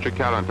and capture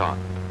Carentan.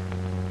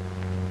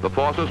 The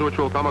forces which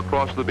will come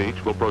across the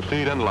beach will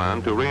proceed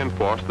inland to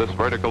reinforce this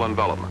vertical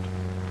envelopment.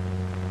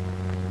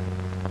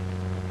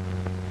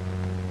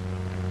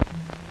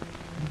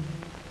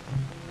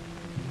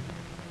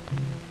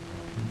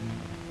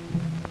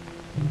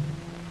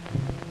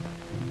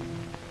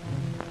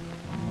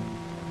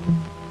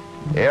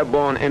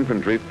 Airborne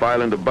infantry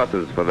file into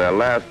buses for their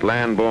last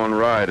land-borne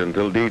ride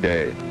until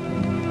D-Day.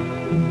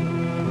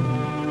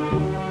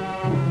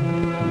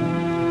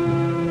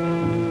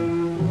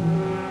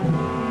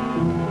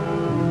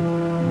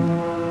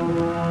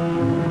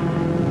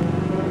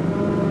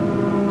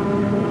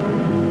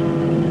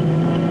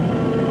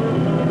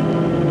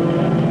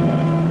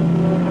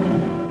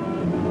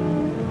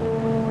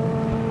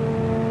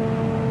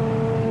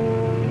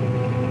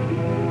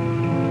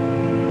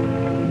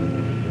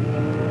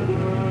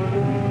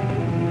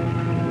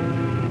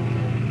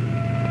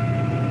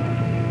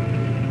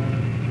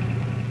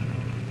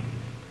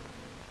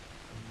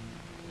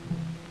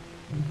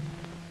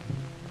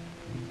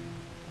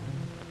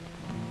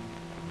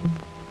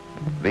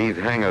 These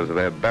hangars are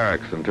their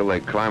barracks until they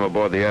climb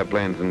aboard the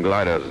airplanes and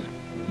gliders.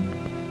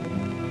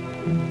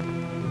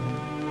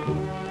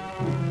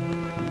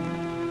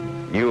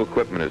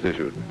 equipment is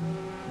issued.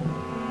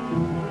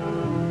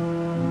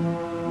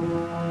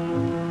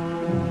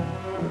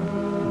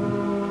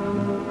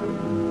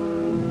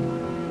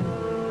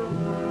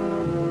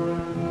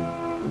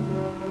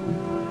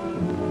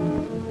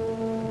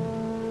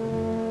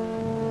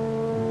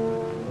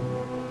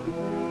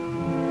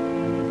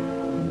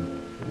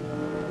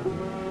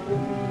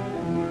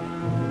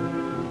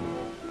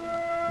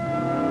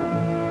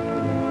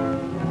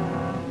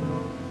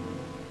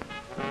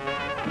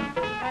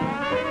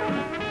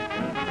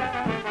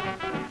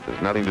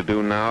 Nothing to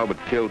do now but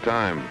kill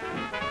time.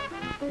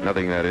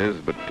 Nothing, that is,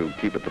 but to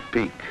keep at the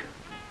peak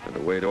and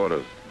await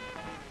orders.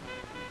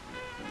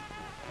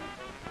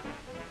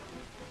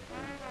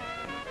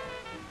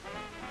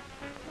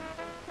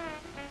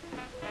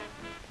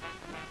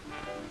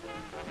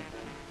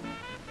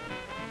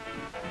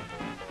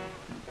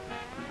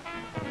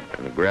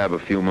 And to grab a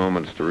few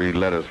moments to read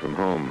letters from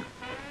home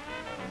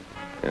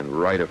and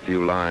write a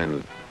few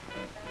lines.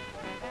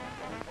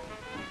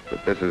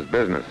 But this is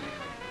business.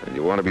 And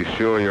you want to be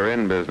sure you're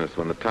in business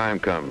when the time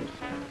comes.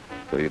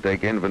 So you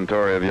take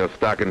inventory of your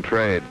stock and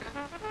trade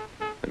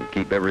and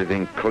keep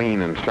everything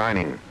clean and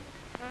shining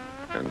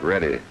and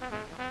ready.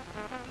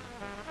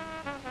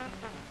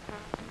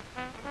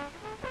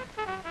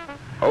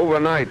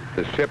 Overnight,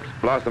 the ships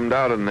blossomed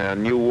out in their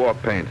new war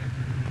paint.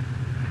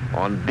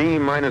 On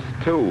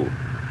D-2,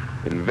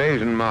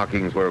 invasion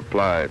markings were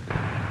applied.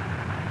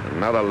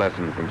 Another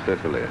lesson from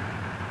Sicily.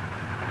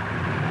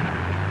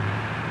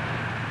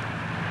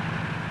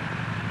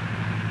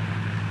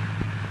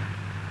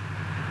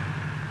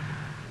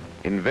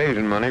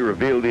 Invasion money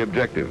revealed the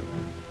objective.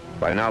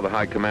 By now, the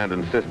High Command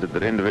insisted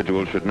that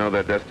individuals should know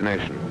their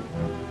destination.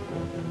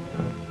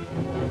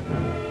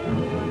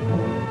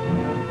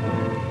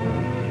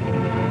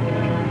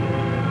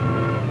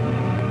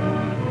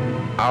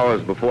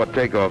 Hours before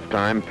takeoff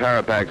time,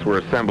 parapacks were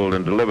assembled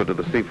and delivered to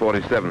the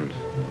C-47s.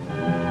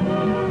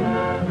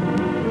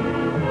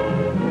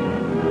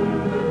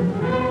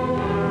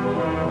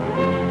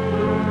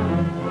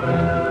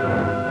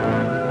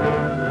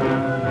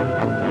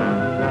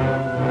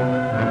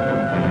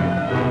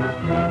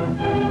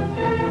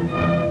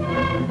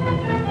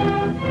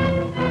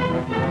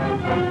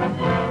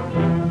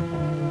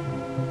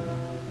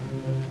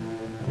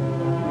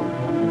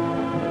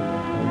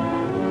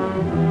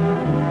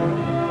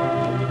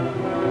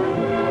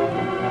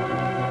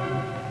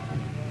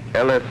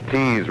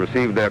 LSTs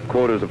receive their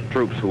quotas of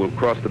troops who will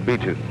cross the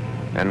beaches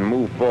and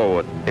move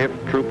forward if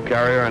troop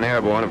carrier and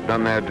airborne have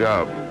done their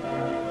job.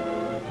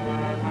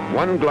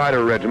 One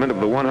glider regiment of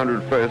the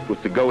 101st was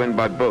to go in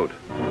by boat,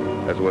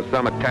 as were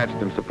some attached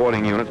and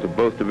supporting units of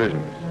both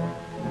divisions.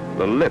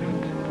 The lift,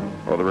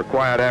 or the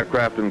required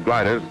aircraft and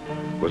gliders,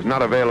 was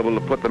not available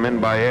to put them in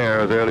by air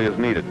as early as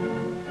needed.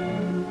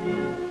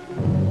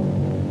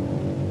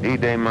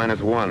 D-Day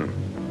 -1,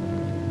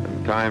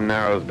 and time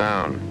narrows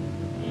down.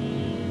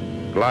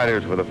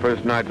 Gliders for the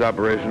first night's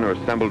operation are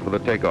assembled for the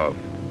takeoff,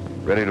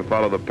 ready to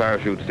follow the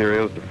parachute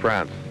serials to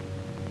France.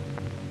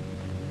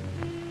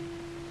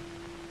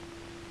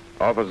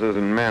 Officers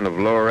and men of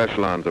lower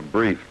echelons are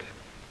briefed.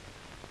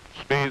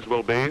 Speeds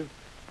will be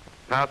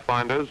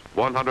Pathfinders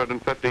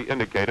 150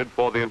 indicated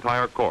for the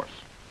entire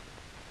course.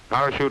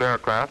 Parachute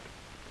aircraft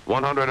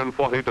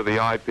 140 to the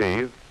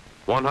IP,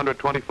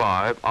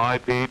 125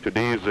 IP to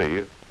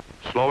DZ,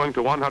 slowing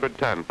to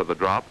 110 for the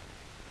drop,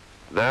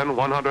 then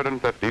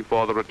 150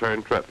 for the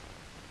return trip.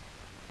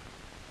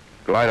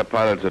 Glider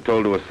pilots are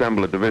told to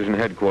assemble at division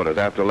headquarters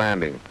after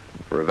landing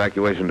for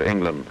evacuation to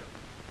England.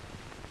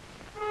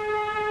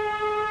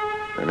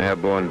 An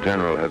airborne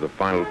general has a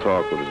final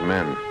talk with his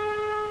men.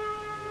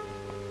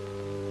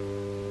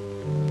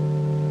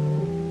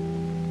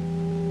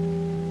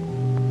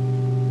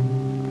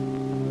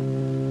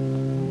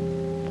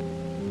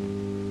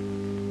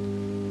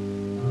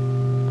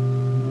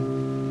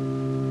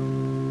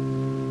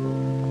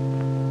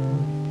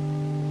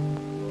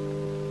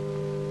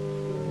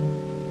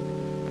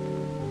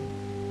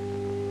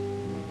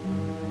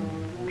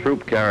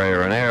 Troop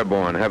carrier and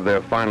airborne have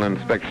their final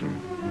inspection.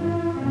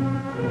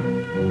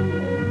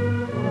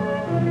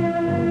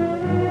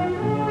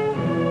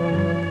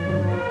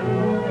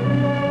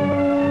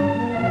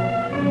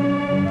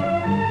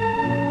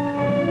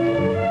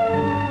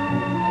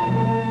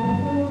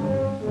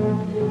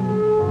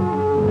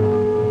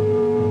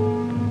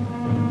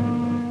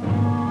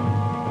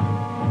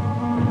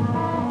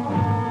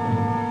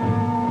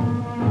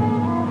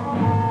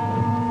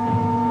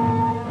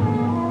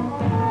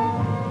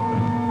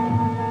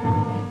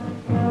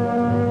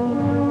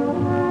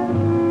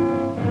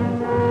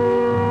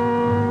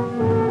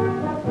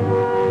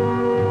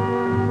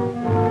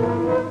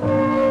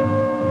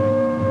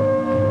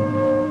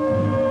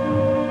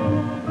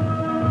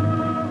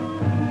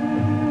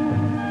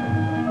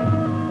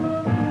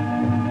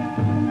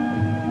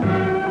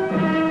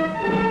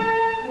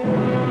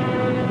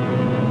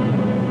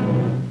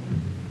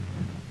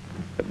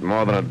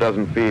 More than a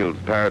dozen fields,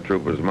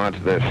 paratroopers march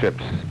their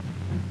ships.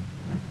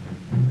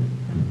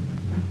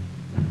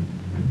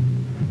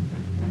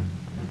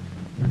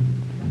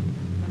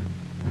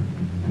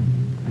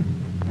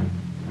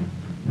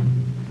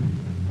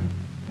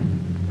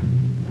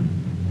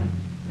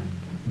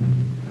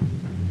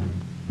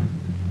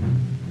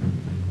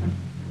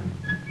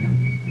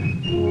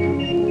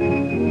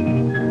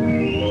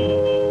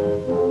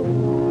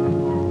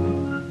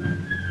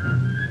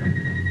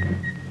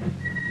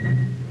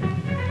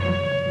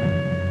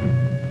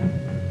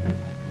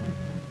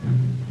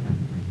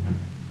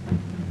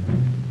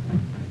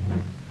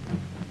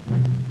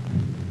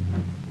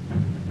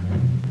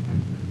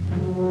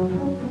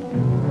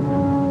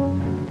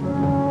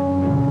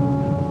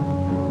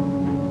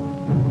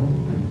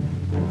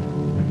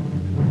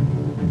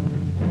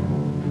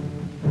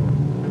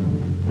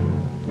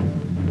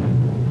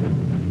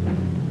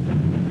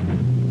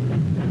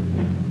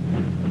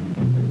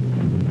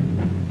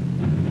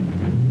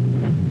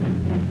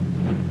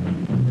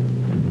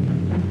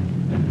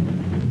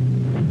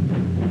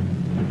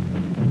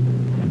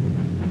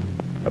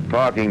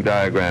 Parking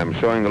diagram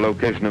showing the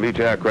location of each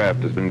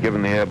aircraft has been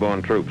given the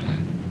airborne troops.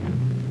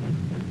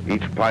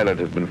 Each pilot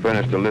has been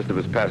furnished a list of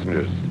his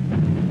passengers.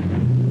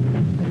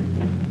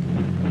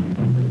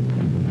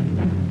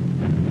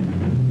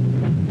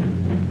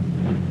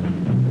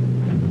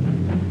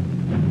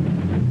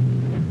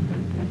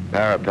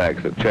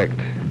 Parapacks are checked.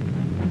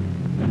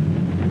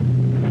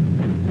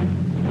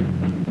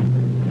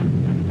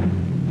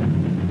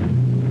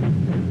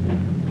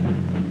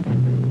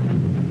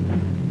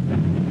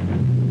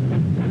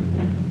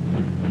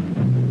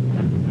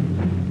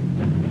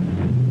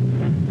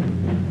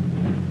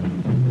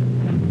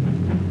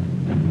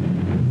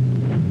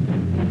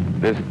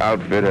 This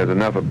outfit has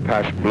enough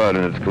Apache blood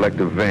in its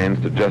collective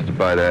veins to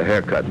justify their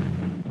haircut.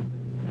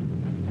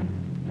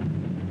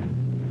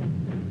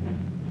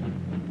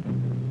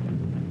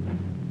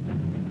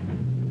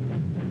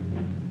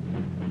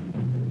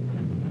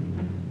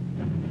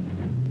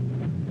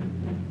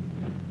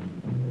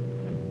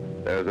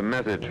 There's a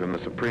message from the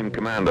Supreme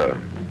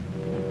Commander.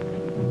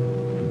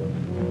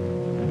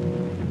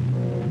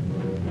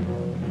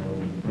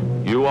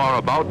 You are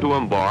about to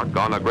embark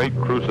on a great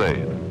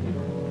crusade.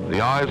 The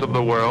eyes of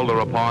the world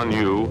are upon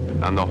you,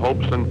 and the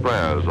hopes and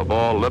prayers of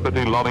all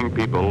liberty-loving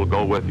people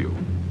go with you.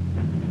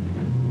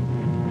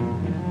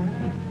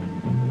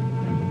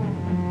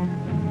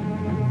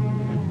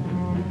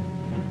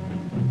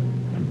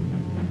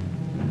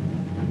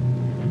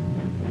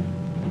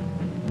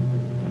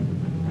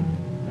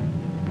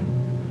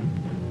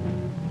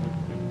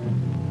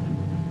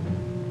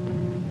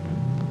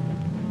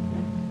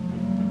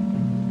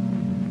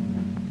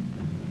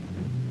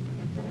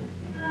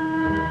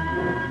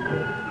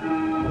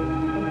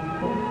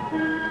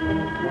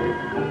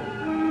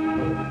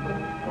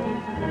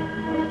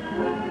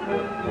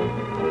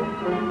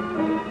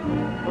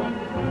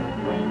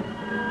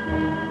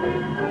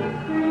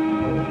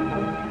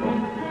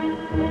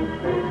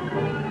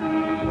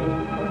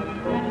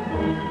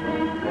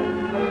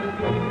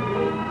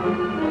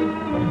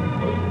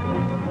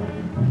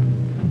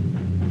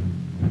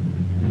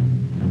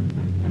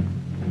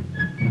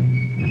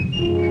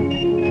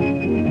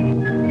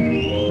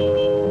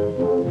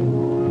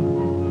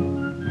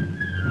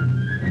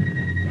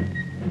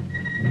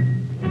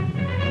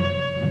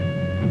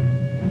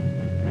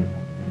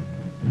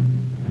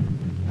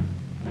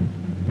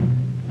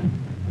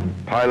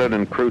 Pilot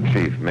and crew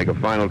chief make a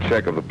final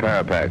check of the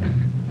parapacks.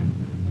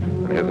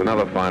 And here's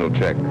another final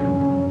check,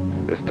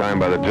 this time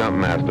by the jump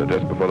master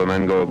just before the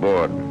men go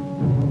aboard.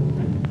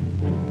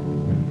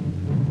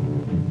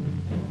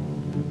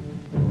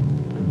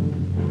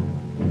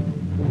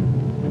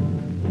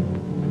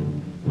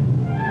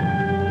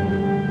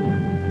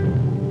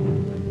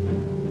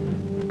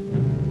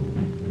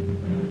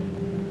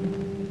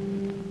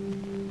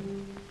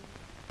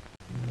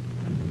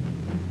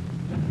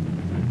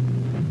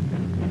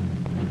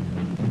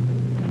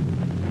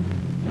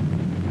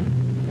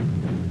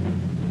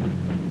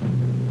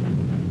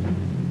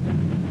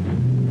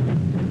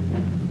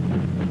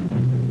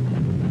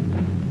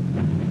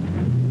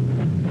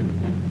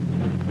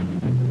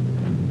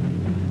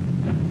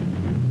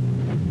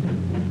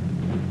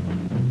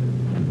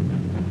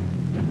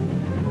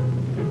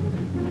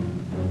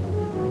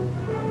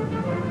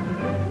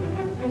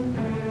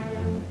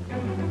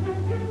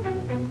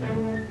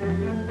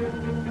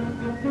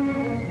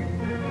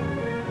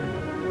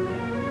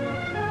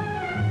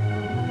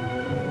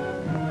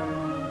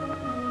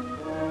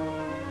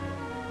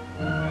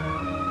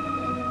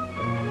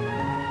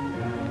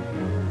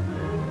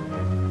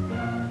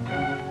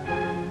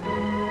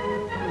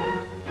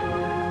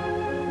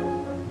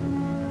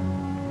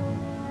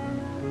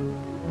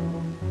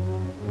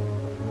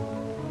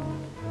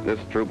 This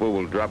trooper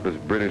will drop his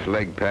British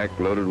leg pack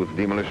loaded with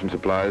demolition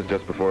supplies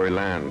just before he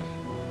lands.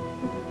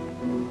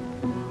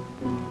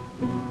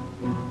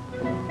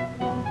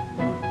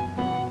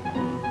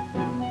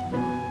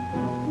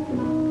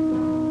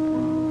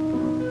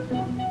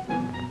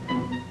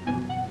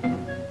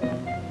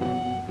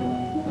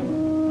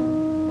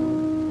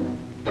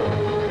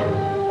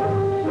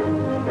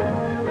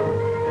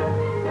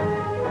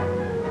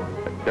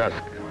 At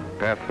dusk,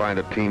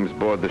 Pathfinder teams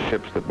board the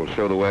ships that will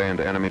show the way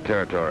into enemy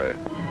territory.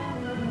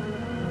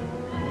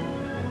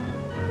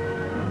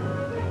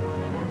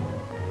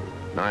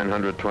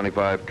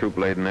 "925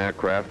 troop-laden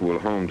aircraft will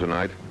home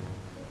tonight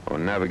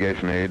on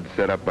navigation aids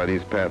set up by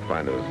these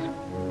Pathfinders.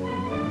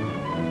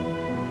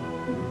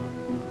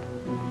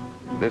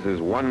 This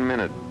is 1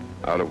 minute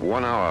out of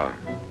 1 hour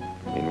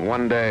in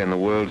one day in the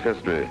world's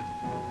history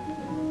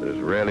that has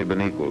rarely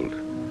been equaled.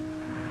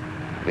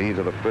 These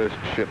are the first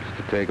ships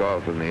to take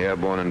off in the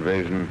airborne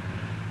invasion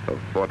of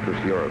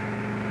Fortress Europe.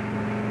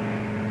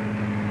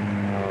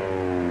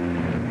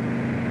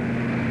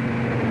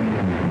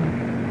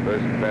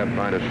 First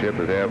Pathfinder ship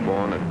is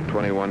airborne at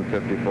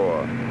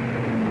 21:54.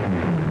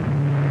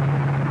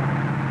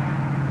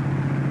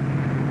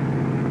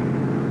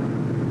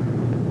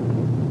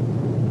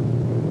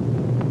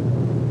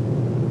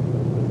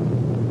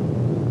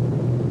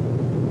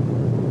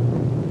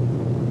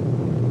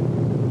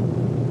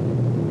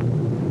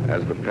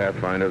 As the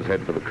Pathfinders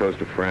head for the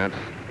coast of France,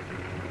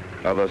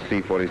 other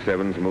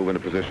C-47s move into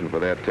position for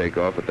their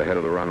takeoff at the head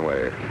of the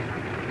runway.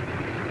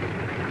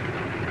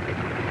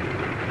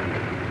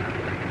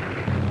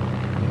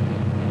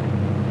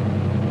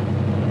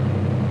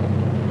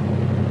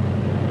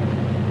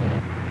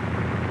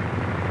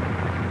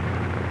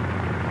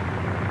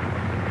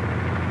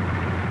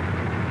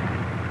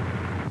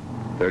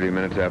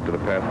 Minutes after the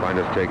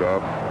Pathfinders take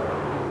off,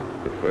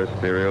 the first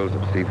serials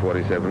of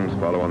C-47s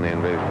follow on the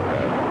invasion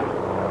path.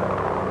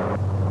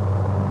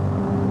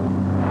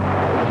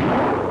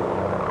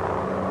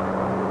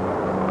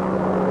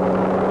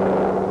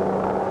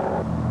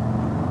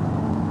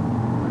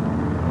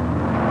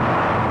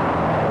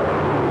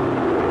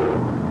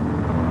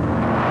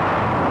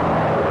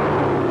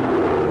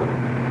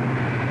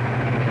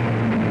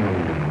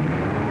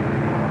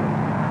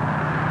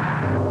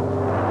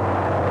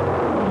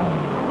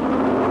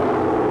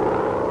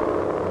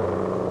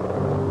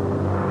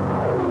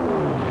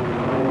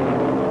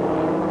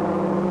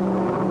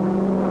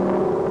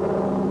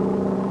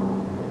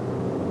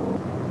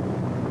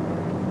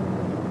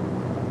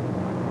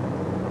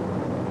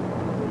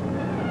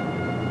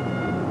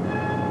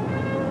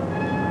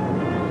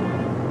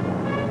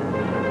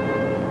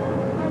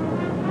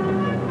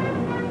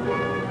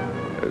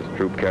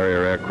 Troop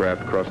carrier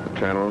aircraft cross the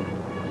channel.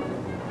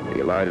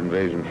 The Allied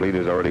invasion fleet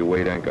has already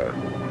weighed anchor.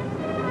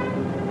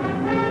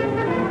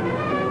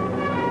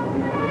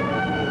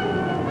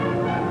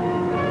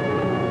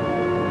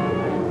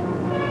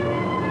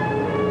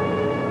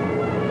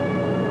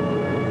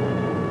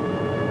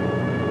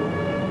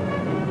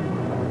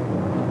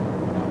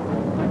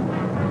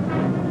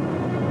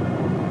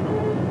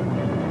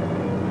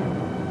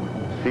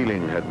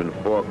 Sealing had been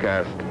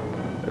forecast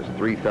as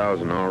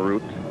 3,000 en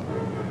route,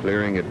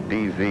 clearing at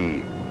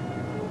DZ,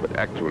 but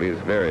actually is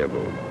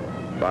variable,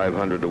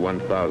 500 to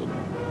 1,000.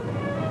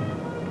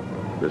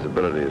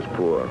 Visibility is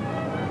poor.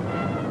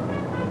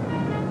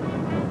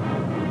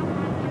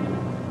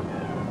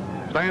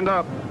 Stand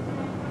up.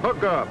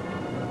 Hook up.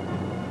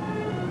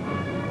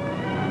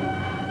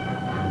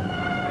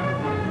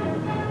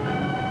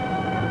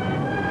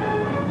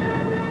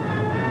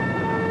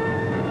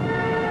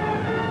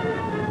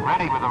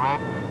 Ready with the red.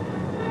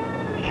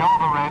 Show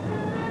the red.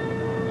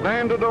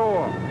 Stand to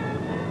door.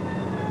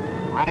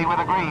 Ready with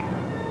the green.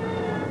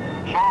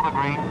 Show the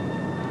green.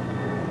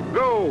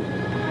 Go.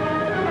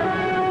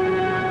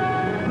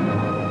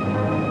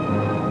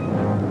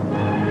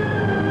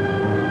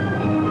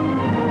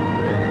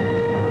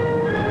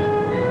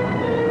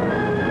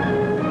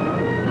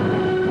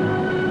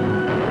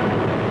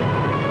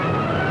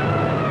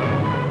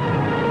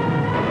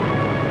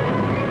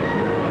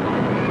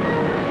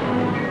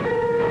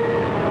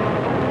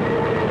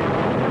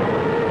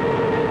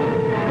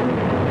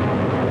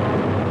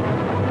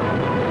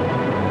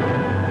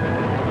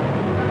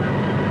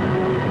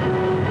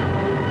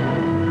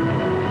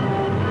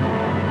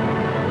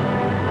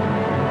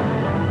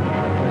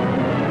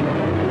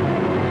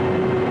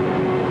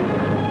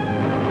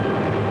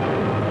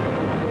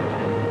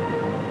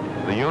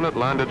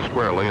 Landed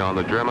squarely on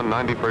the German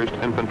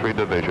 91st Infantry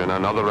Division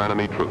and other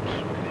enemy troops.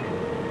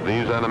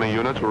 These enemy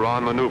units were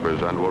on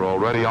maneuvers and were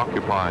already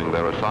occupying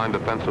their assigned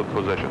defensive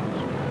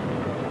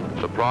positions.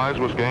 Surprise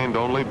was gained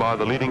only by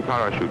the leading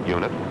parachute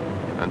unit,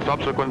 and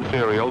subsequent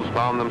serials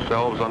found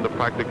themselves under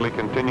practically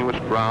continuous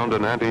ground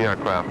and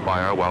anti-aircraft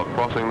fire while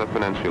crossing the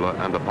peninsula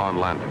and upon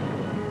landing.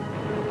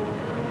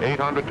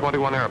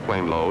 821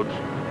 airplane loads,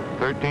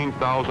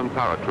 13,000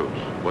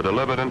 paratroops were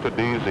delivered into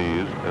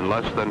DZs in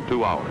less than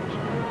 2 hours.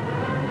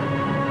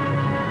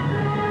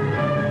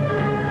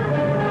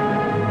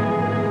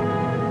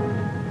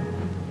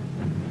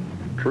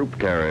 Troop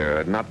carrier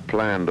had not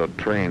planned or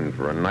trained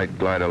for a night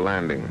glider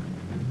landing,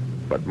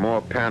 but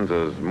more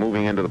Panzers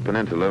moving into the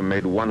peninsula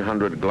made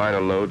 100 glider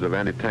loads of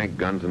anti-tank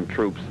guns and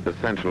troops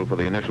essential for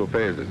the initial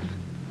phases.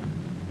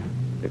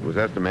 It was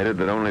estimated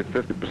that only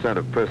 50%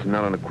 of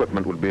personnel and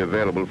equipment would be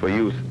available for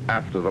use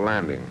after the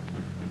landing.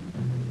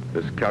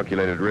 This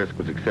calculated risk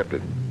was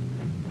accepted.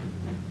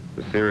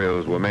 The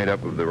serials were made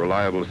up of the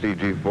reliable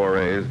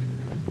CG-4As,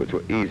 which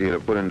were easy to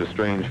put into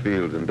strange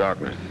fields in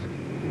darkness.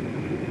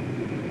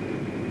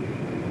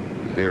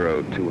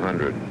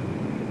 0200.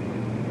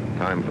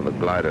 Time for the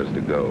gliders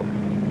to go.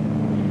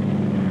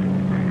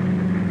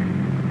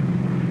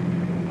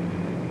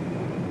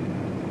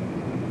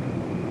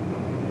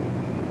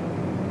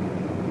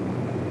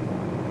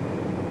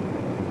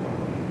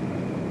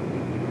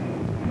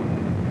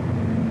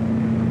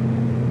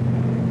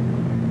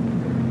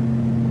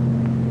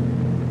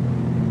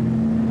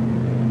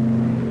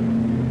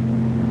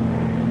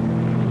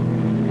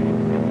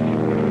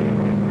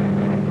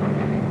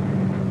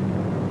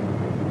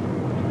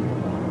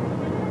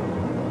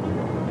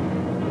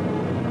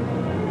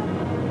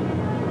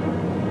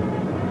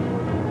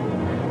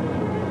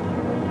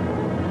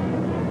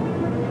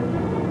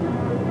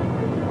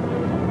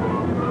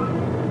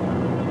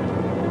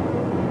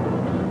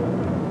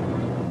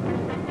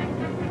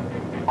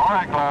 All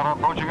right, Cloud,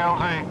 approaching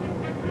LZ.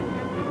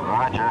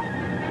 Roger.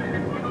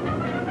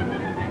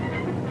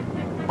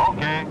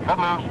 Okay, cut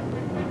loose.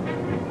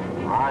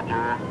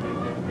 Roger.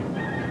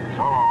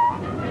 So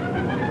long.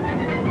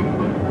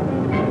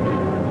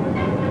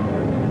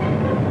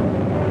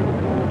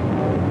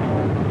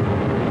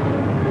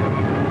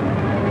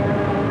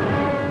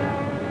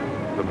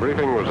 The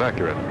briefing was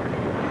accurate.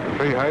 The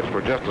three heights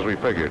were just as we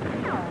figured.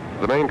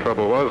 The main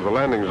trouble was the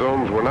landing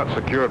zones were not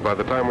secured by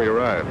the time we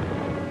arrived.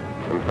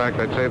 In fact,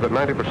 I'd say that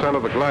 90%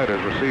 of the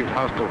gliders received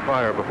hostile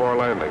fire before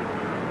landing.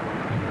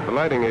 The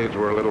lighting aids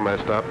were a little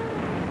messed up.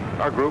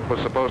 Our group was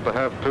supposed to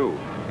have two.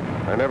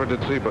 I never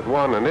did see but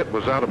one, and it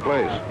was out of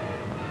place.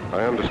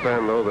 I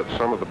understand, though, that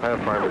some of the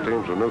Pathfinder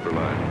teams were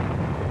neutralized.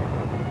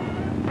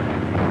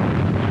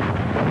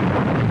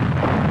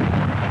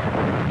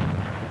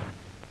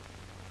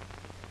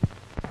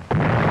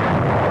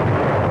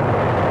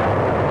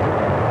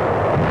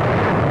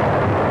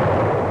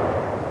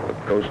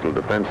 Coastal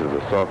defenses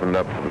are softened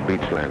up for the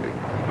beach landing.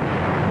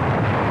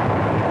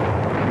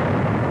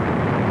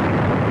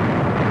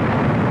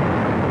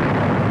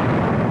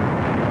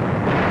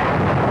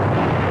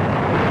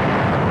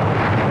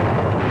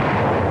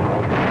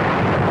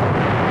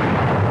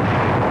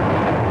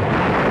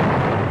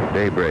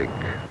 Daybreak.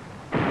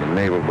 The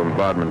naval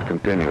bombardment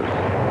continues.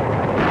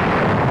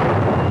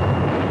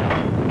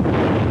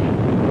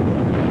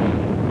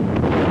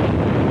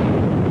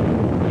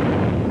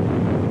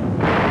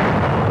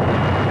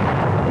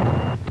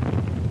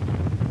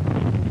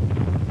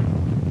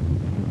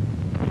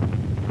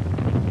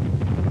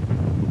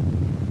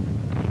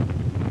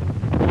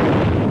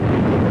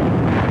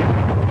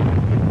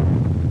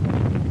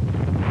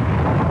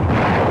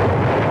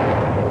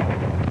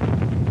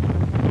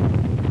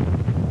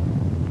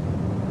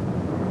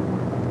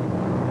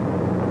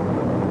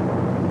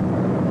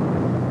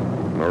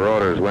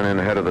 Went in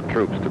ahead of the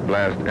troops to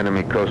blast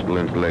enemy coastal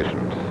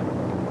installations.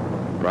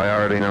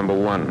 Priority number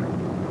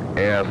 1,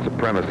 air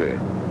supremacy,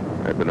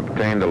 had been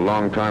obtained a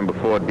long time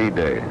before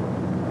D-Day.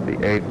 The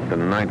 8th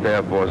and 9th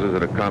Air Forces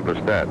had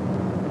accomplished that.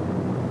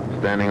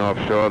 Standing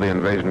offshore, the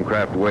invasion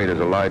craft wait as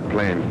Allied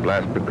planes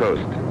blast the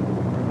coast.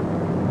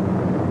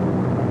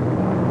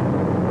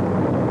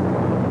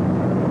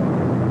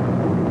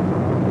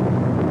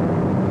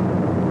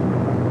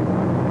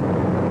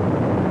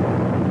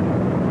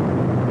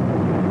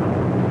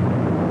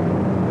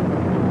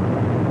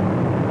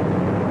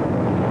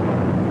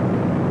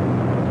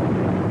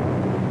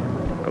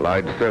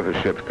 Allied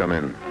surface ships come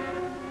in.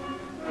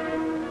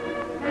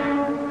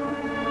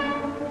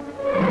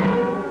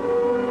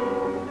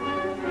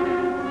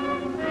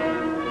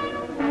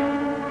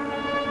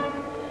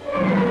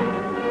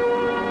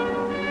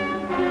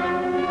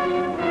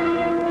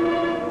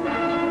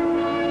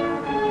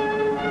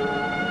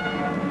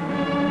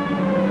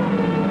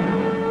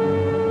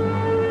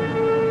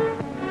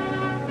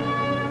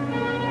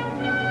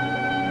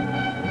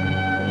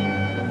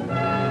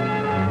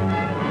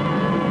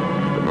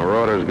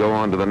 Go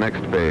on to the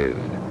next phase,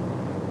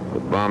 the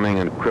bombing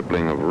and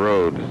crippling of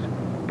roads,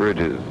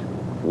 bridges,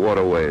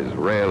 waterways,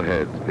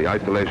 railheads, the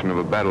isolation of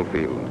a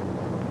battlefield.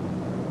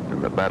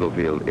 And the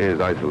battlefield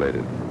is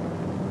isolated.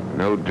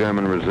 No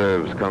German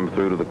reserves come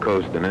through to the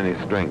coast in any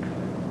strength.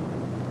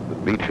 The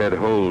beachhead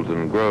holds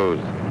and grows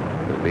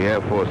as the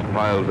Air Force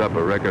piles up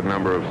a record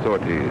number of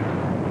sorties.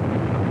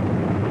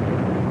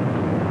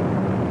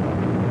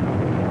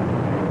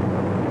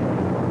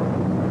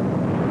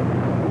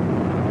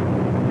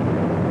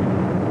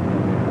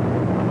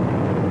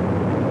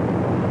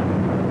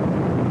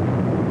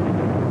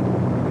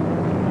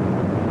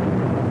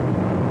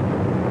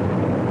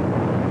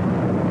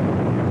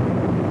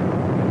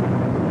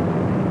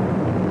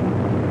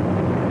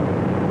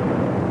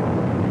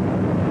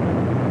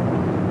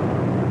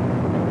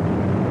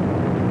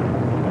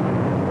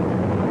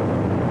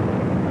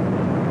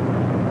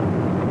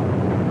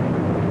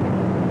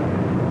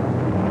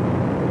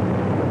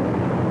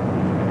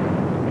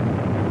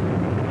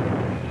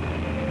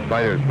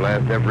 Fighters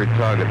blast every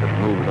target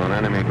that moves on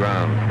enemy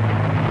ground.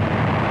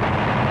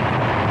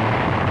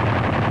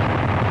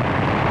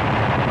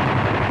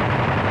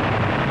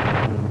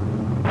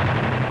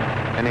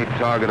 Any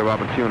target of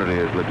opportunity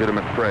is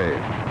legitimate prey.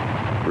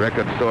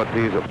 Record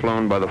sorties are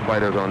flown by the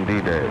fighters on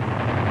D-Day.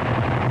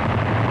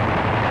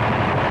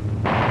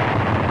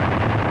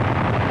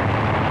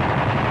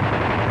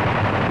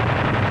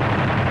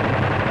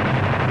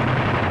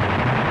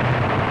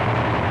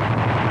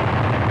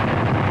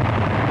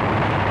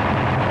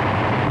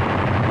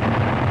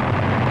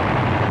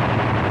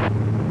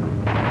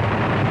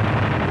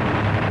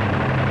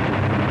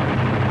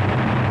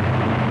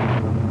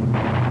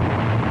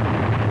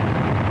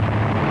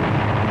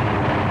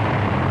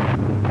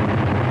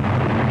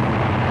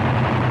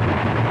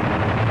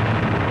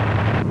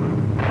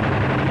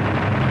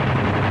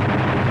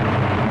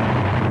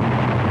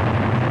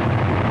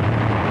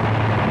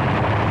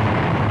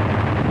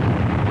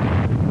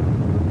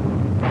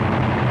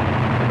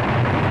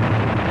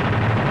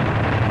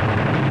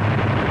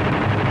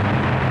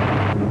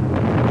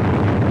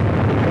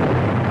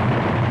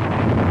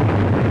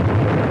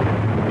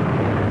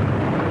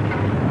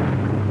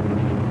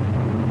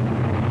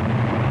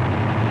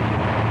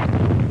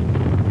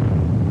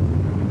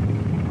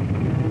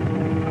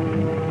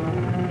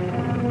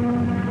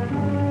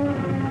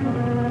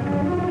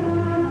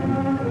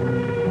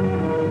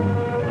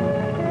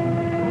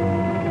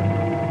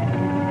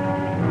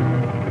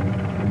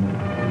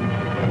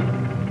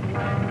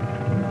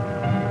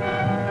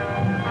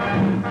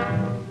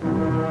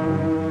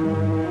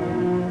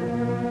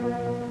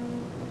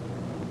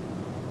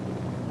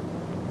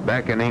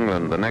 Back in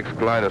England, the next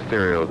glider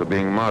serials are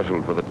being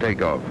marshaled for the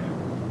takeoff.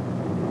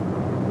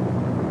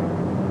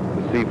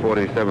 The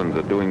C-47s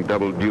are doing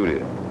double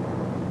duty.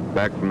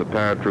 Back from the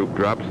paratroop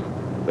drops,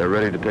 they're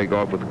ready to take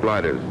off with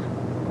gliders.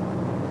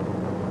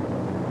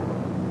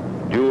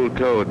 Dual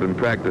tow had been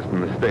practiced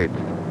in the States,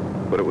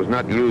 but it was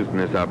not used in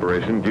this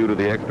operation due to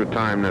the extra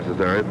time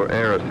necessary for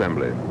air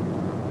assembly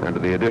and to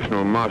the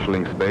additional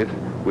marshalling space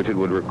which it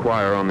would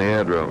require on the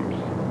aerodromes.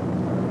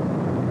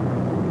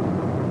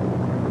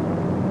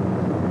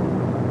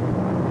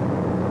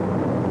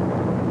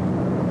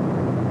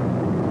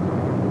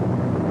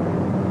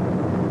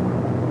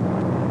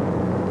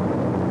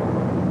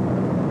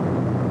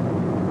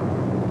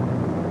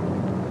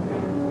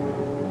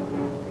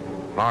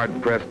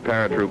 Hard-pressed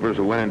paratroopers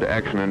who went into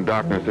action in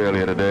darkness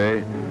earlier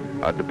today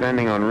are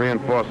depending on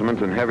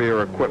reinforcements and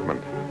heavier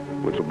equipment,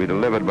 which will be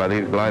delivered by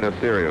these glider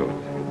serials.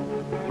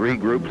 3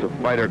 groups of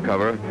fighter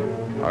cover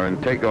are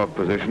in takeoff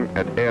position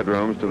at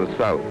aerodromes to the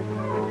south.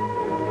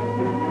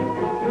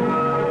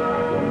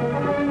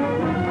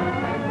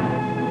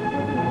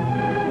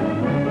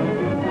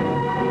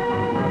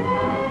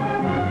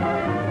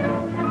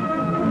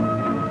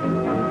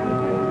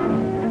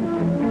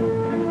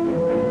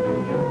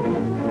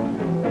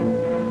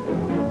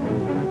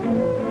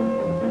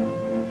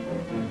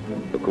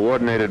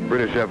 Coordinated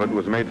British effort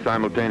was made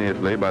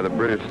simultaneously by the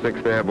British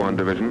 6th Airborne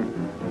Division,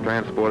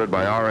 transported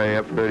by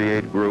RAF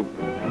 38 Group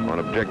on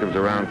objectives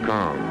around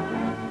Caen.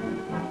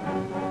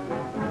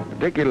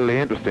 Particularly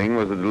interesting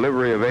was the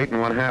delivery of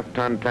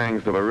 8.5-ton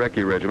tanks of a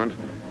Recce regiment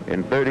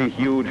in 30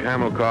 huge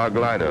Hamilcar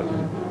gliders.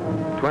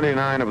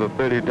 29 of the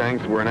 30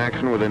 tanks were in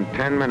action within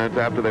 10 minutes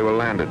after they were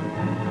landed.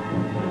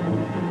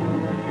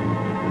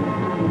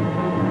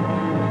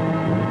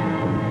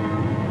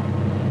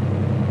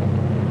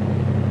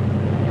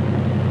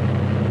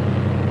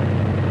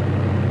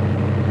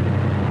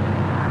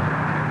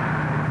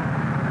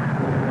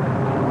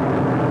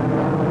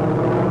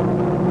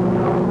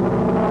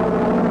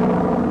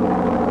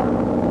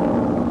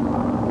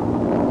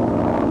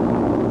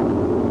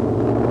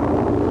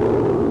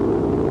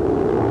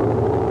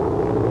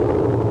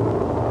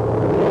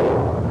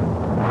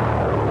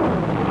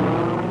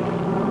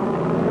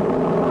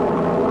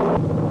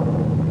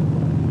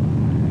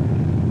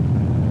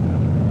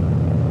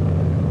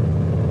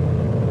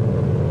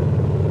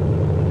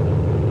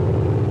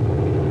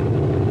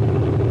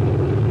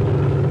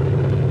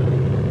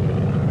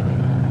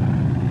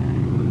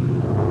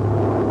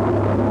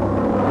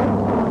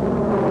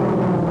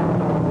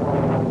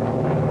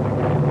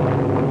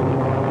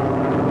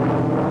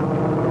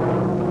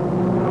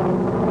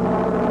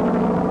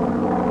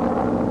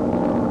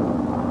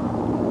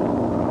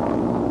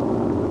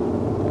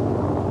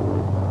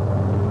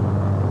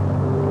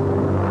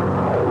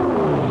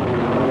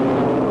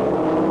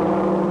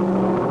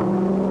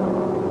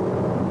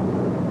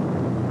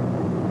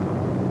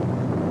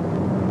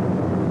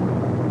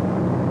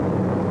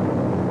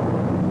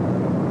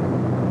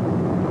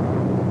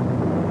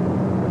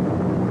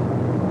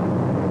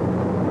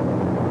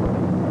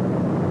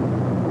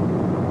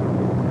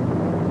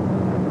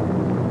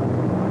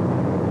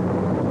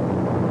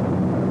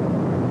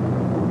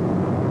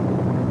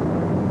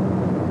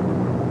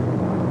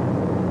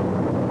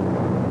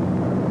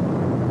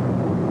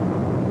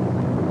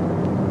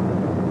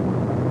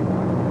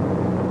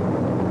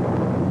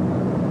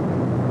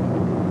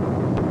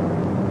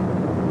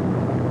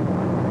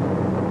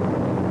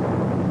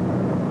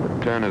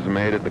 Turn is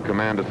made at the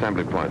command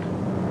assembly point.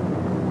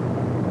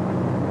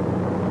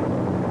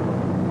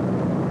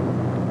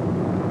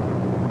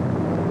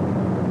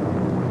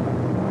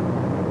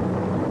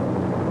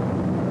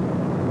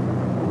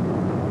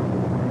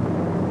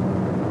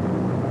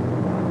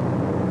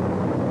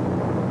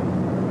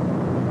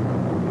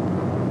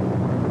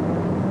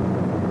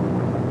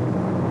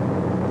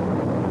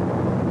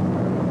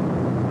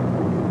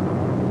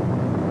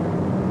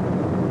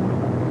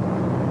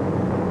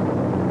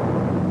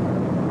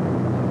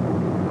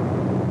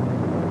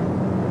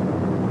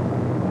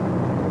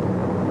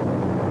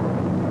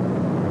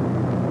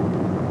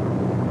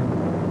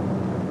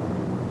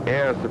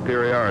 Air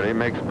superiority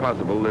makes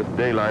possible this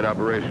daylight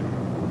operation.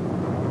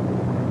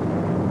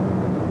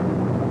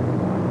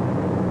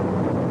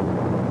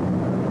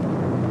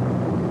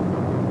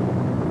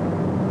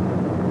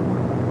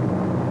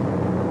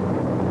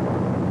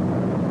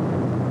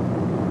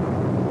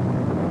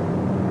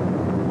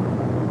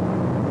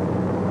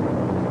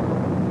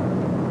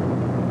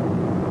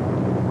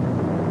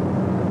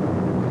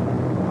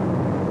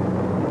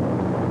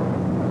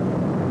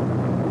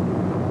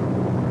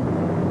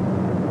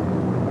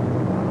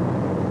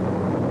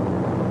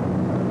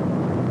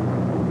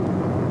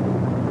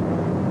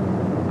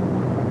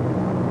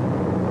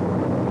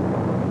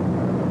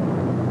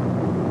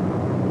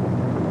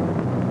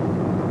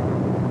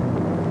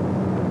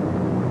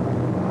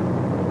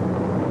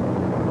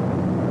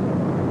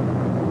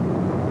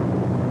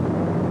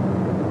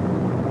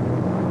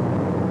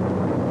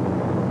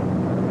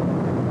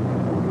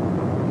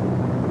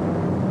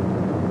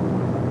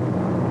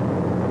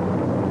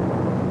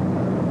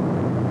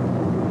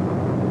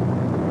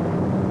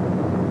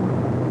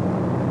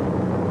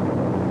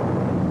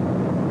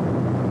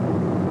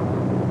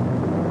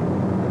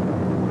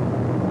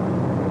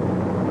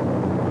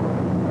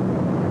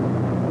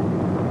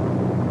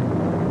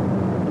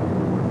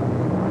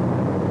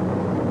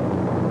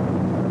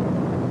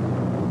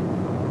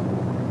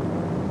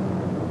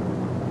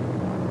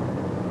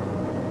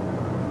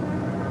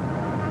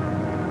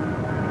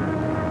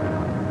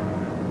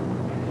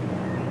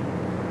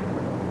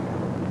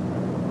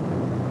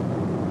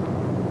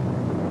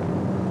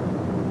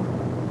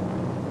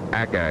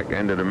 Ack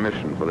ended a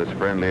mission for this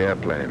friendly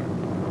airplane.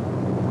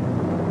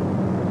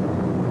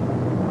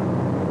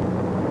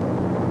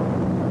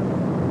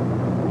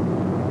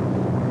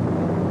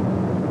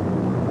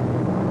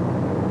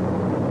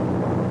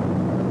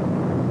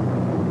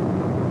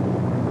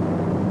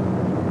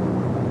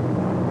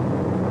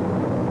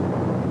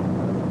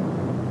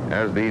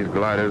 As these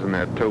gliders and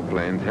their tow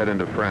planes head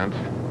into France,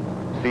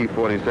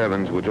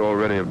 C-47s, which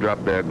already have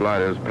dropped their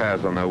gliders,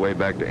 pass on their way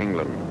back to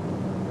England.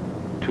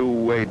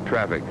 Two-way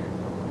traffic,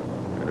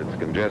 and it's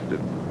congested.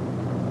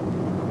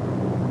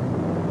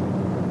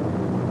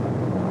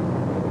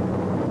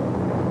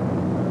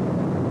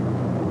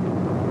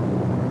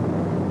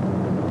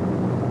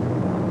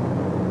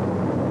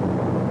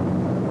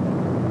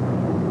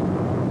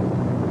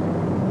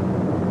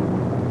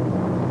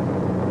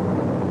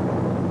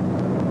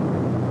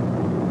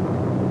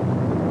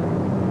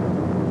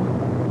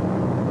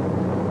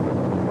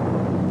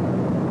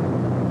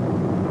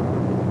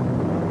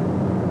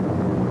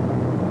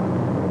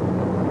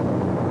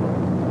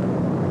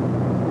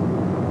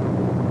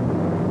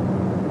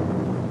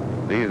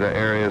 These are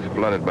areas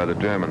flooded by the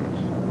Germans.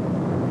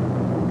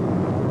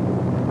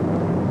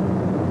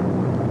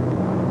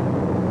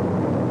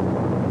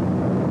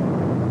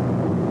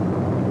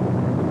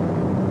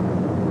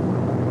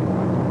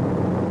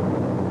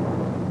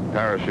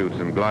 Parachutes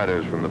and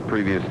gliders from the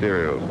previous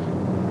serials.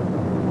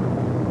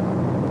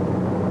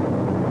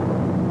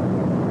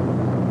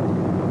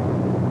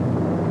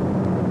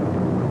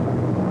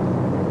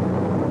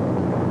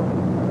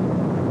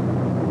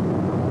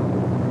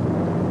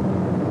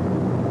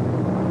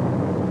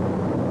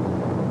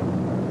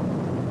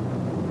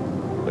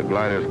 The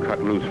gliders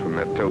cut loose from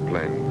their tow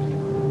planes.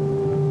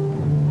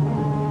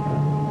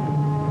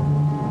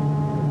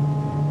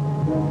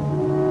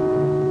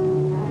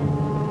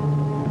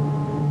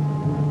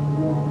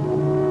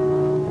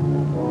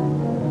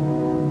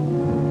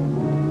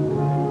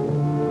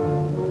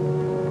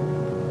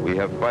 We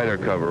have fighter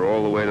cover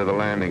all the way to the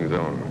landing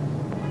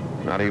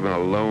zone. Not even a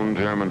lone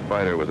German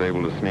fighter was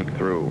able to sneak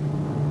through.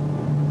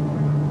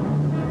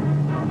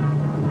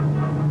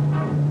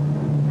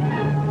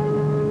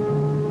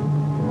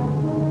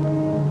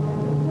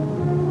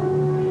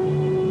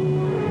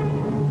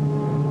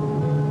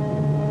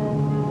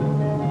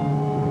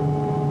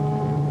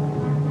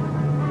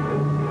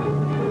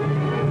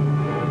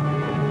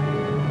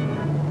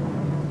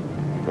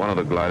 One of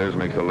the gliders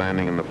makes a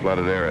landing in the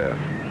flooded area.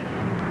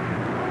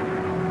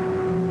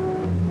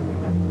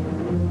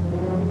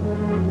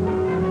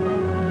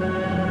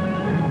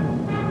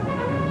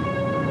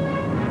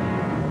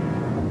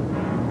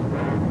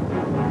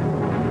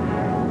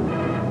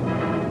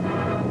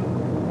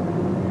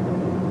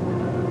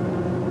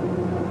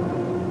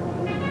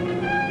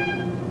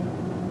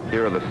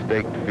 Here are the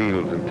staked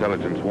fields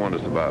intelligence warned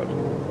us about.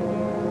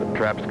 The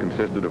traps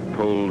consisted of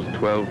poles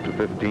 12 to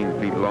 15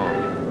 feet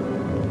long.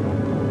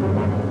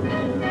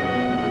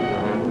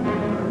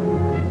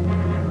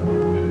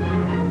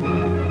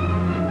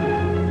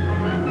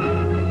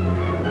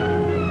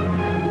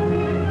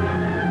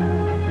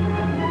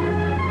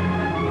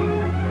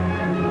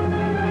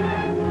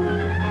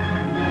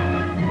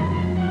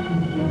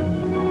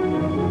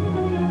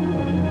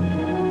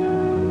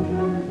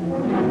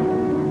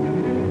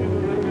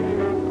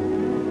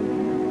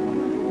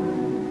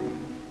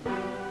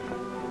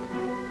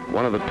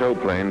 One of the tow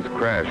planes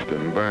crashed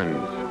and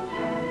burned,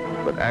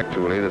 but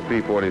actually the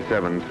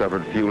C-47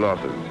 suffered few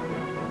losses.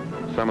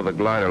 Some of the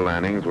glider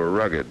landings were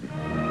rugged,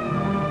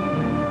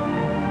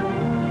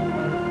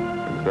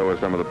 and so were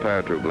some of the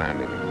paratroop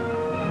landings.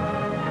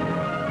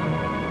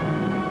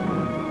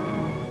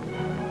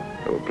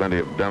 There were plenty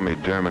of dummy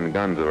German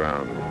guns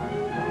around.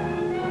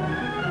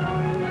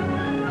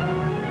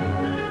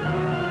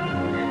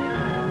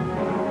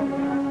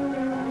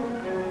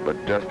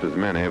 But just as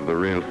many of the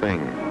real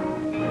thing.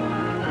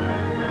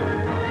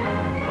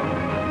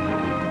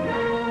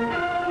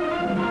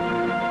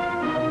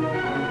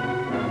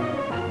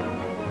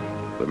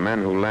 The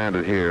men who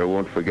landed here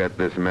won't forget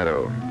this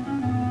meadow.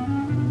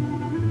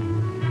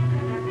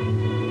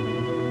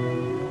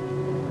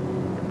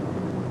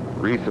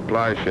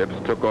 Resupply ships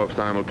took off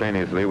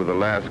simultaneously with the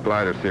last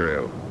glider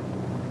serial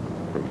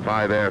from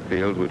 5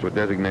 airfields which were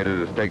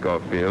designated as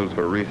takeoff fields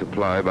for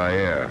resupply by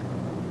air.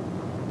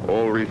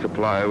 All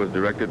resupply was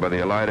directed by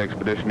the Allied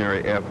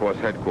Expeditionary Air Force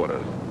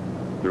Headquarters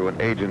through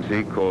an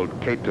agency called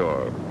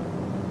CATOR,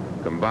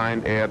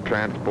 Combined Air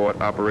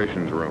Transport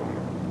Operations Room.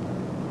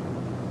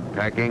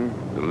 Packing,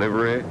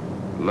 delivery,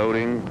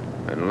 loading,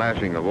 and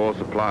lashing of all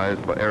supplies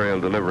for aerial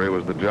delivery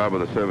was the job of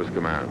the Service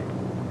Command.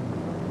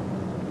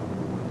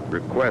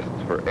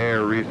 Requests for air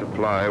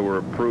resupply were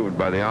approved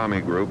by the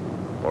Army Group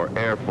or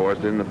Air Force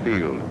in the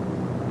field.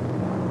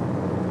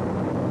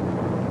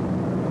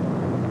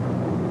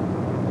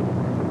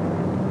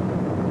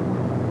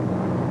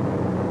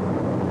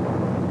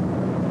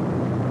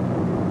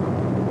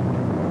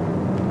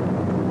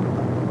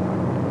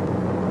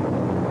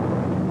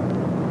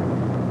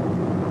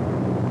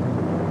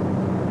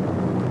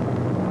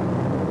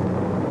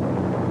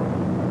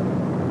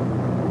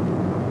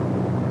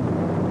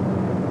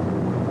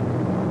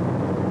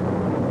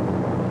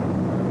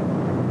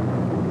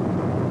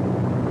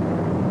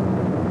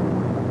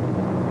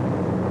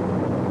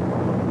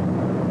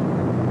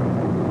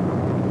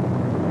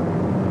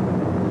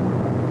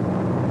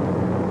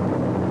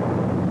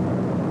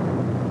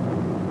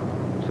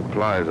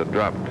 supplies are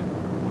dropped.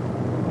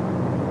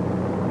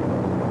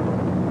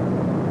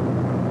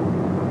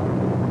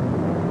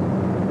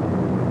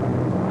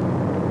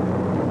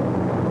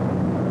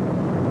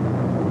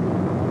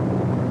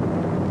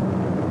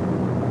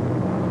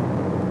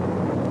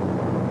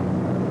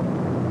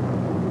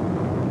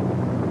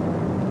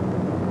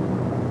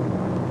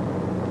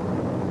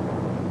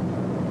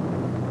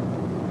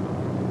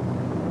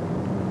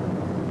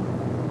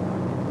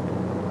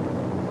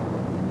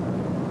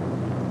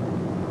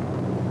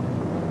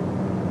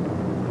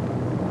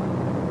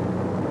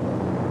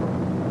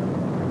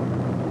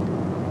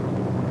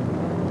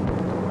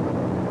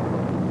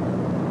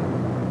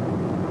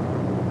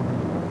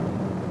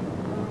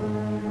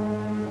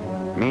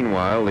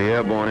 Meanwhile, the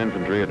airborne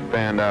infantry had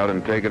fanned out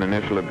and taken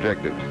initial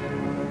objectives,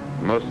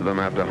 most of them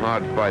after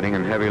hard fighting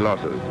and heavy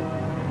losses.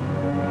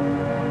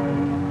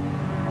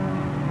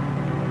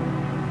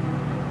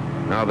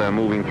 Now they're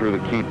moving through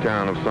the key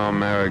town of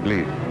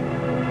Saint-Mère-Église.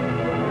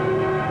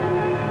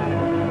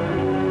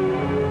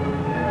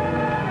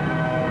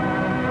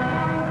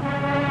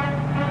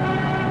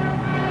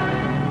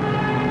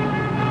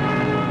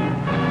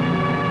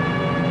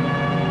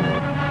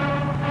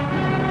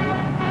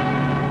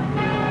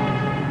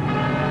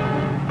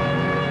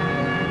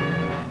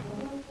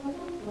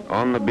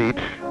 On the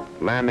beach,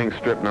 landing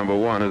strip number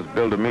 1 is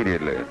built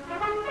immediately.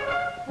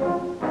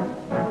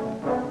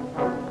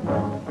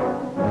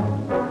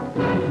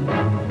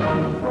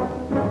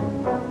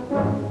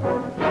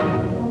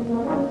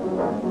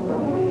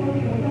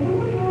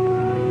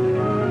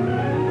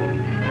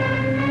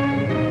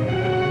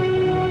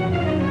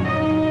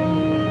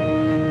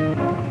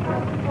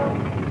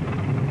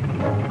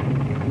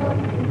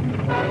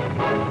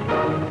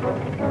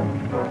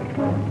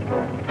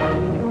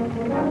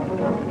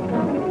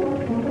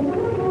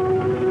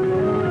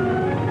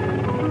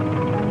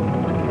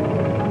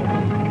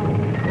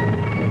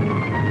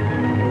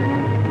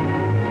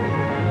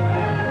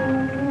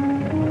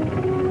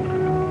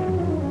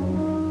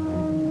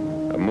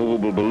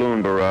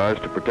 Balloon barrage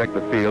to protect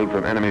the field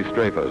from enemy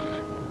strafers.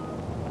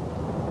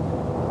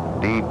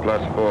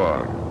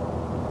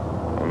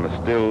 D+4. On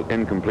the still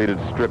incompleted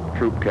strip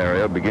troop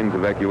carrier begins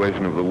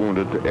evacuation of the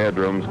wounded to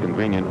airdromes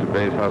convenient to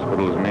base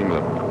hospitals in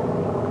England.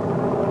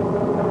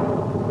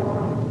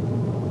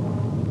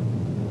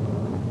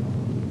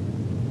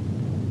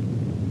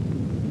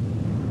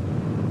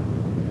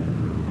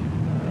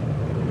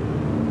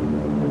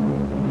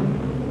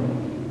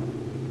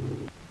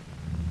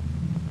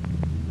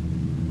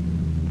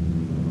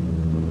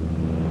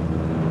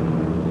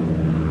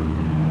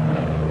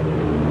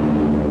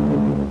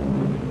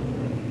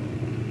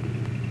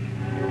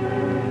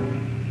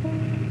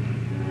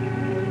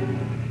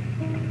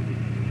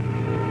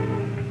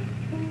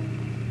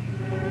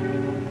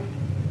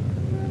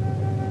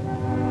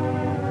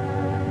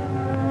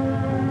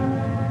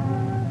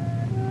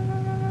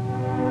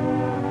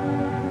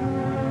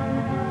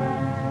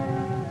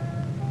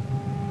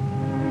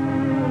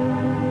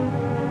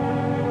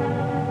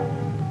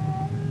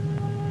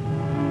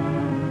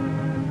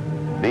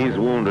 These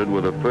wounded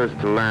were the first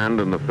to land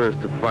and the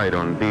first to fight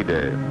on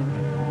D-Day.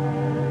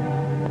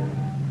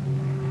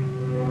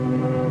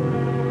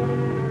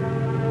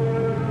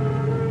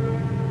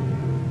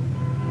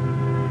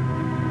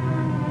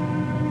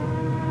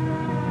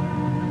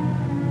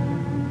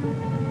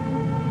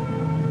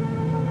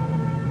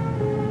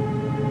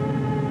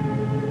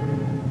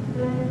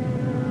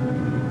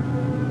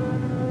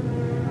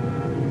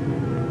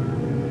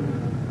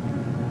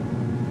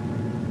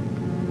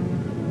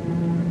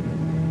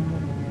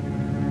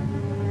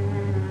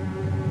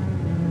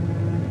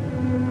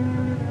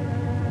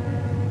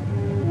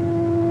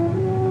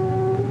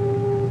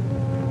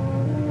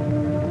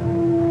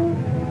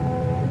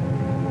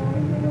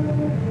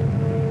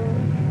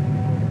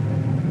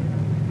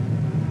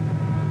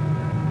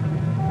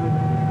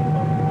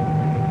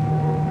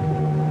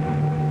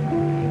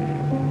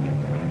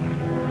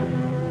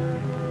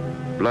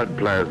 Blood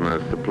plasma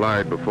is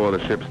supplied before the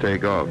ships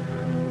take off.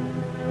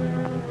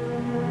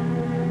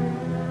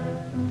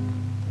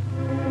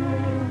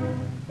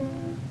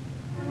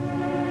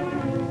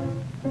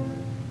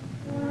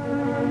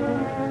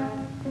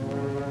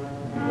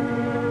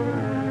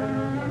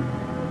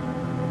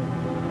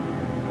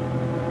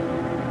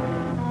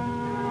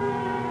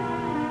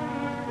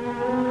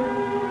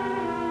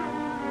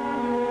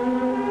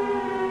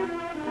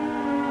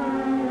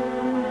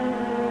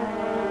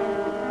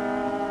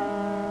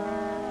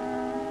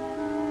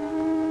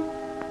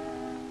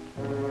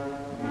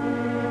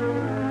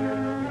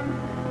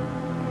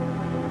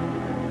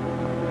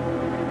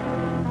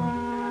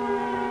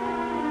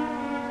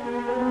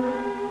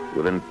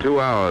 Within 2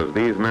 hours,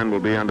 these men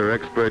will be under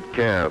expert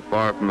care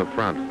far from the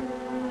front.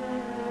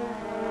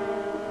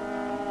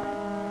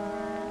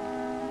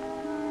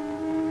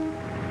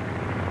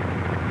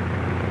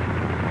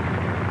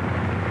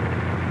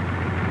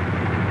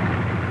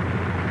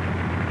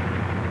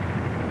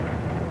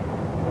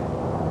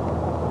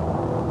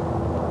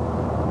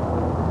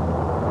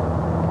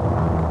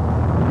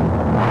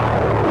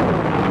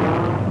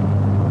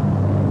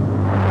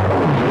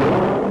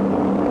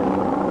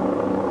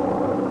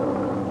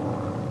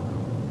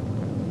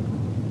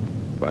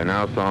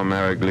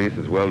 Saint-Mary-Glisse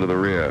is well to the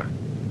rear.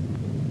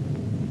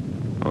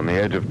 On the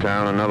edge of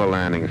town, another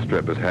landing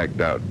strip is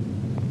hacked out.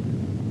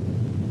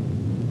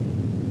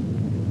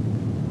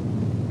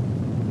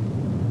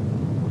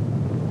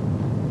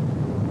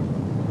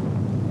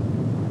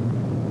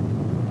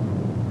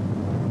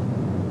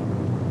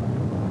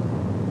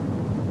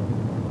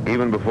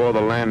 Even before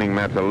the landing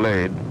mats are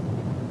laid,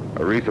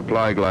 a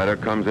resupply glider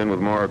comes in with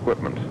more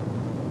equipment.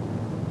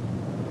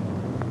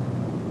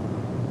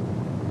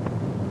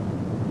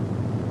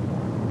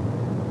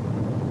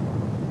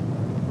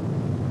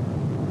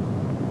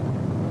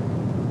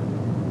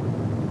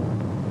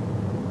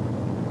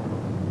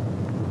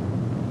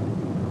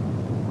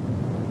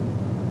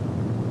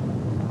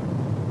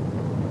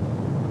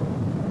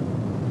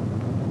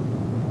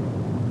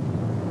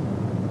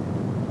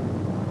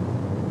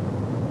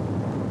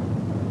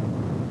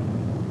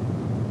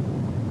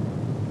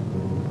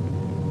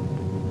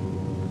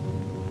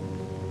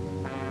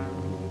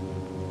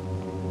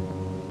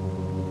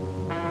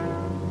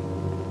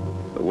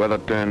 The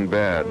weather turned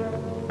bad,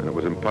 and it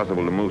was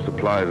impossible to move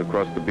supplies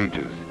across the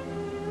beaches.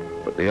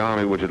 But the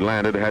army which had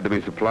landed had to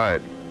be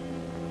supplied.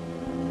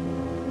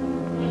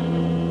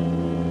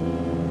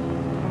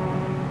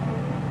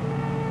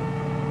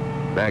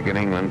 Back in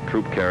England,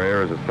 Troop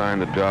Carrier is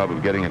assigned the job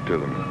of getting it to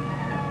them.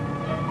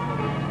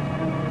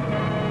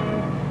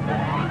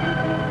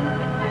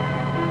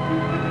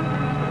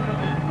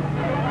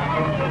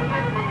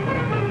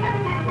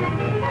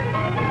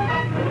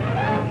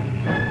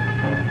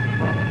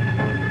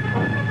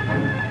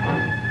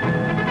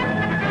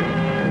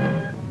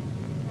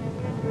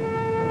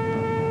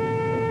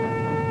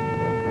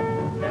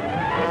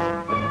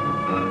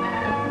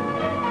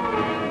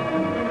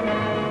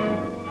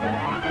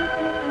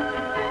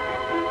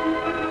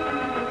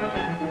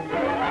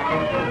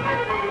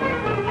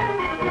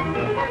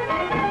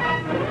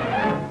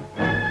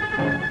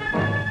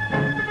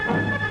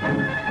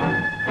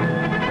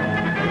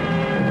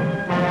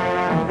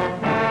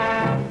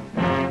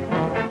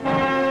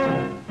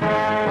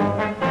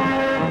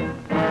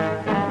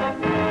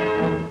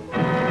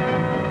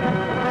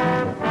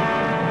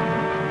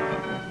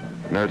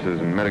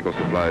 Nurses and medical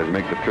supplies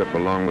make the trip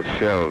along with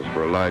shells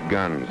for Allied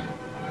guns.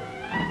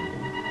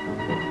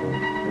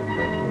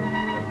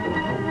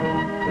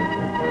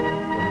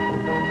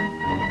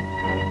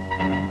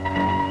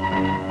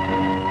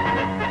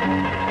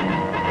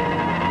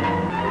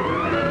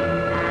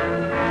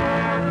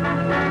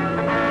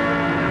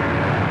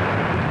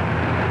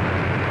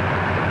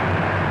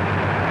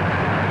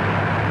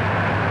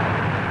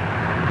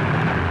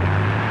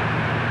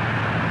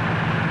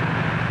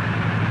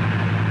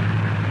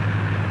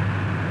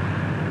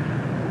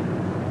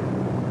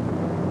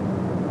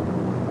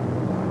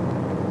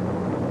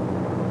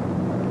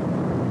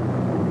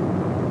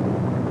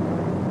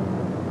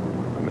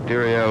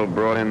 Materiel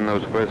brought in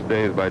those first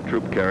days by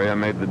Troop Carrier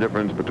made the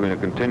difference between a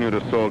continued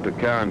assault to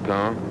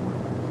Carentan,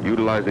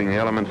 utilizing the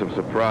elements of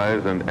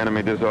surprise and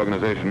enemy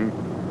disorganization,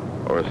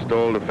 or a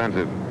stalled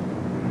offensive,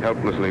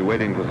 helplessly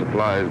waiting for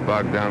supplies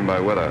bogged down by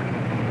weather.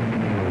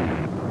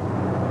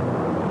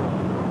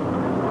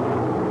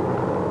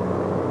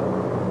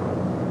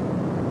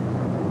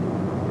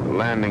 The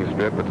landing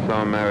strip at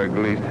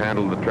Saint-Mary-Glisse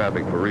handled the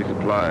traffic for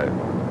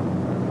resupply.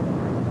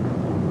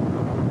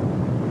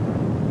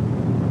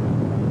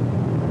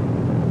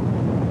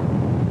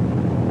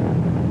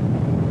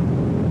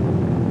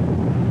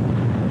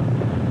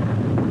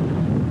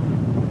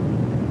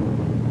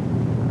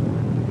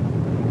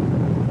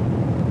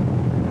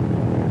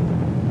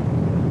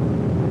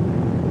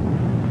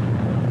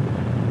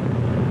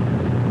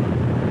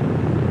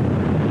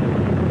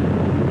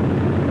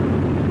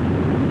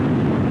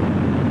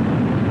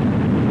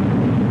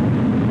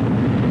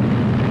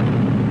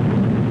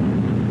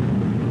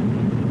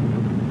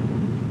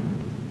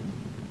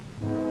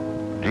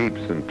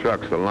 Jeeps and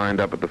trucks are lined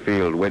up at the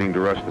field, waiting to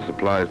rush the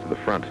supplies to the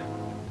front.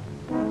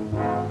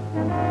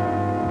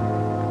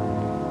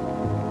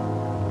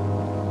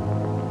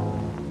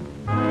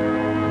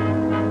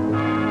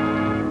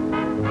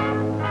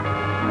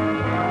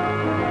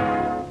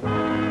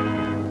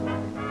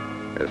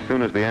 As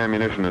soon as the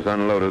ammunition is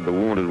unloaded, the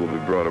wounded will be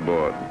brought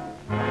aboard.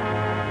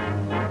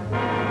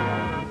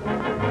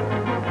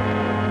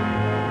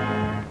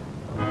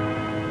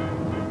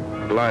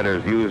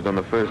 Gliders used on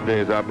the first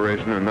day's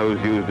operation and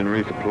those used in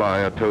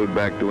resupply are towed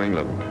back to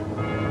England.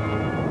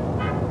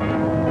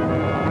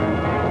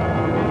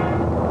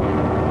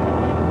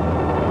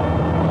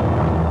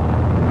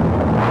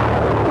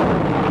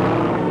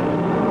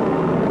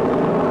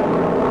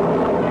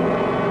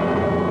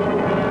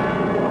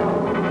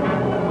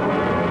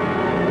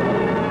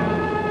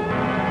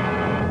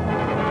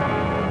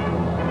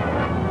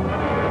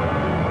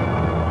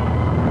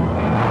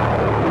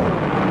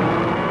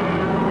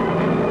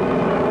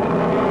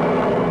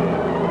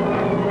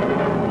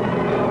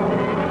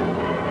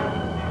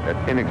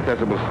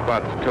 Inaccessible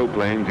spots, tow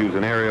planes use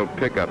an aerial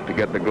pickup to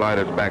get the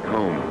gliders back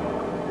home.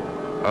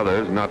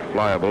 Others, not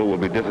flyable, will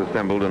be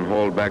disassembled and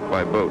hauled back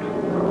by boat.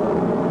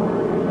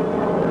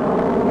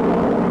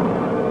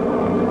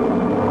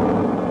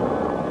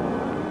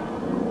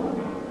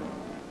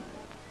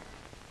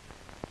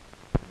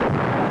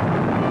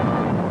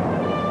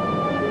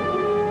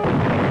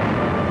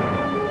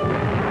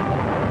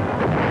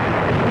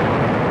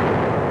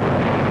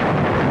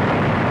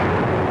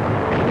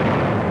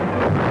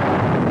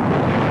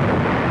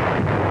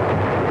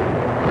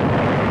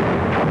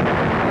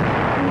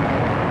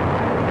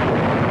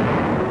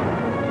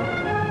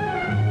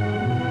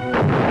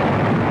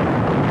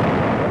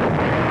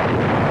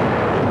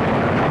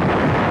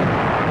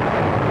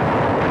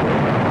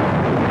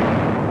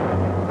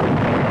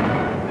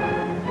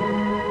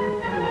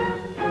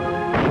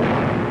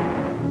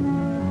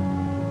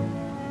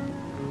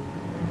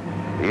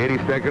 The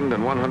 82nd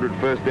and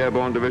 101st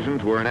Airborne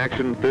Divisions were in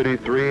action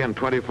 33 and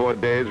 24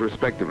 days,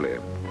 respectively.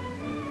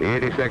 The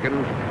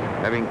 82nd,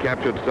 having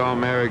captured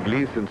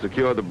Saint-Mère-Église and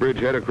secured the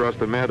bridgehead across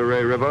the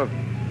Merderet River,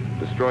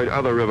 destroyed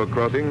other river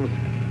crossings,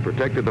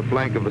 protected the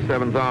flank of the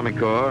 7th Army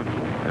Corps,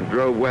 and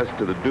drove west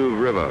to the Douve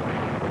River.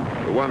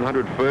 The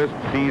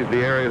 101st seized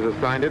the areas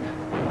assigned it,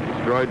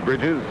 destroyed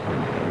bridges,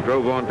 and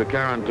drove on to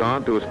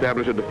Carentan to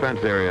establish a defense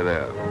area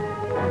there.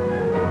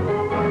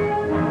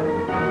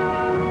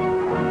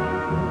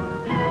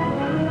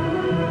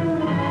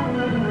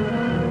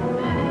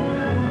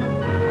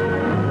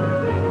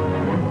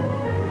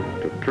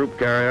 To Troop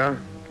Carrier,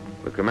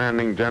 the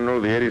commanding general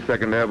of the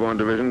 82nd Airborne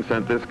Division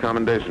sent this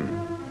commendation.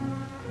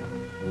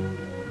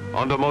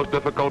 Under most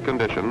difficult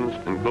conditions,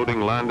 including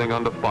landing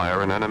under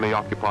fire in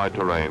enemy-occupied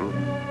terrain,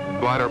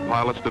 glider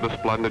pilots did a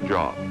splendid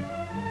job.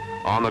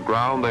 On the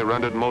ground, they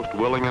rendered most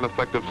willing and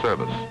effective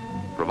service,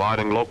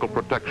 providing local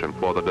protection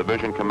for the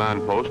division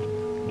command post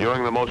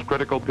during the most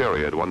critical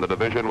period when the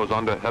division was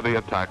under heavy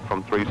attack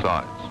from 3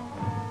 sides.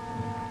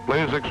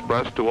 Please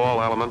express to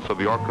all elements of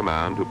your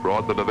command who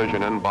brought the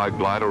division in by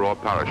glider or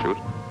parachute,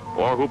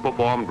 or who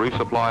performed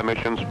resupply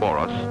missions for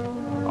us,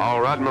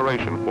 our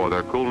admiration for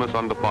their coolness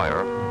under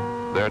fire,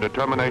 their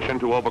determination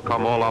to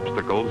overcome all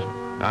obstacles,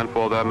 and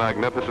for their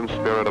magnificent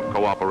spirit of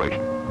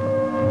cooperation.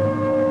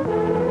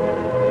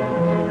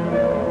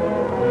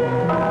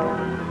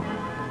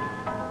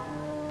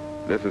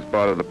 This is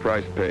part of the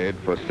price paid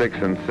for 6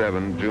 and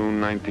 7,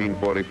 June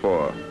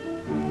 1944.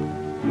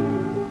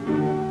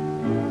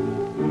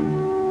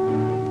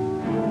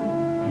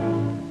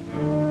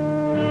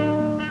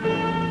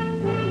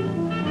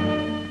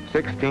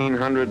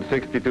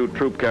 $1,662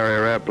 troop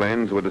carrier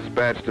airplanes were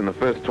dispatched in the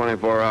first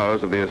 24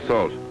 hours of the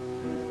assault.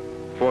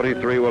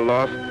 43 were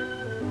lost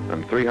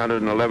and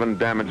 311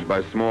 damaged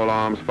by small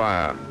arms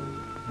fire.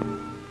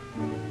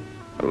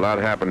 A lot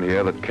happened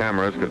here that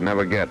cameras could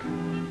never get.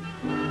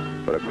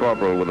 But a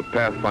corporal with the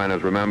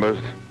Pathfinders remembers.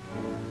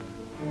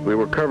 We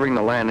were covering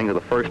the landing of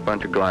the first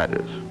bunch of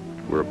gliders.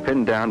 We were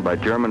pinned down by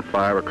German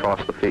fire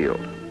across the field.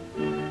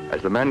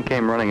 As the men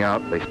came running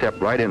out, they stepped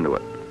right into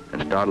it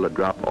and started to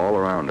drop all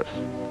around us.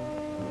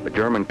 A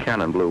German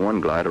cannon blew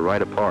one glider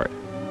right apart.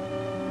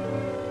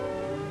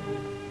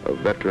 A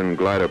veteran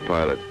glider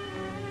pilot.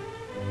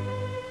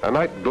 A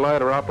night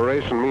glider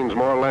operation means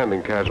more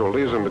landing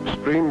casualties and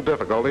extreme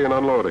difficulty in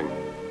unloading.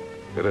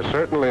 It is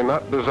certainly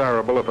not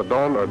desirable if a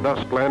dawn or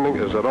dusk landing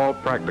is at all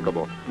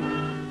practicable.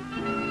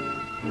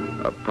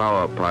 A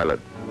power pilot.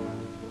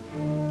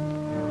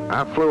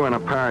 I flew in a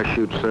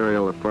parachute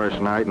serial the first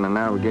night and the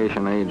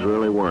navigation aids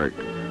really worked.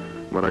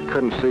 But I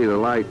couldn't see the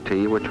light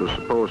T, which was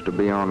supposed to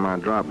be on my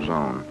drop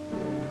zone.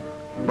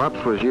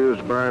 BUPS was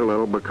used very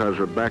little because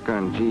Rebecca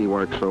and G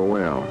worked so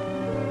well.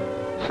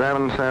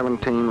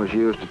 717 was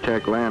used to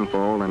check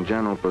landfall and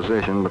general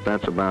position, but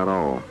that's about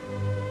all.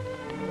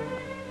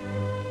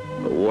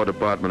 A War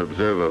Department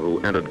observer who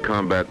entered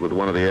combat with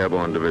one of the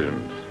airborne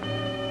divisions.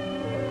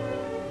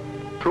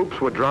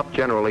 Troops were dropped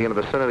generally in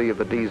the vicinity of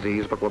the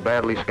DZs, but were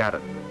badly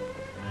scattered.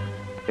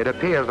 It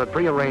appears that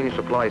prearranged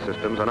supply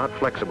systems are not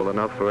flexible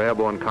enough for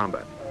airborne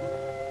combat.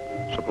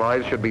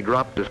 Supplies should be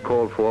dropped as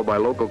called for by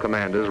local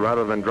commanders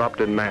rather than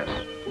dropped en masse.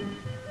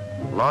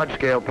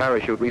 Large-scale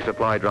parachute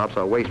resupply drops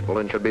are wasteful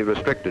and should be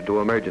restricted to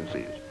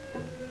emergencies.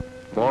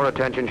 More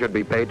attention should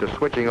be paid to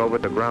switching over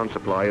to ground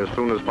supply as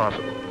soon as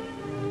possible.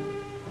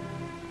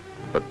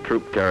 A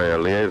troop carrier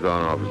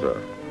liaison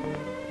officer.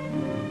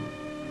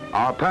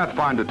 Our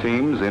Pathfinder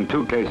teams, in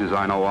 2 cases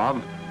I know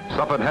of,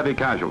 suffered heavy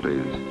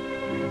casualties.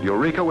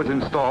 Eureka was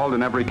installed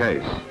in every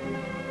case,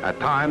 at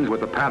times with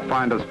the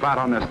Pathfinders flat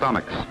on their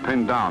stomachs,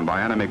 pinned down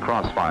by enemy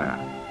crossfire.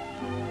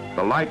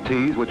 The light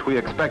Ts, which we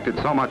expected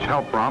so much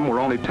help from, were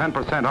only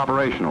 10%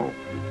 operational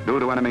due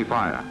to enemy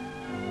fire.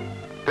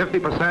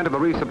 50% of the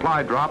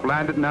resupply drop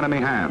landed in enemy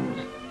hands.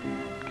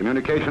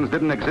 Communications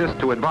didn't exist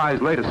to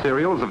advise later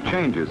serials of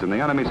changes in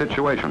the enemy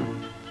situation.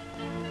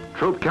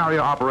 Troop carrier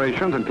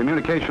operations and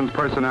communications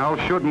personnel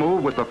should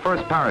move with the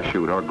first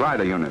parachute or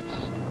glider units.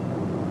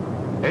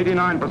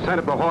 89%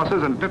 of the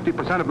horses and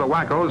 50% of the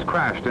wackos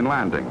crashed in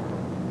landing,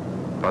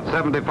 but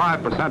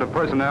 75% of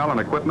personnel and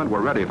equipment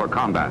were ready for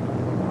combat.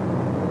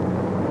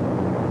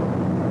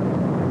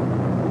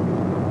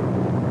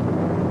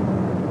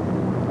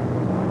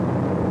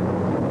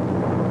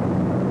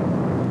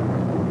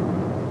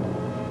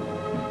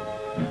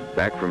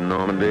 Back from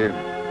Normandy,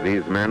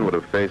 these men would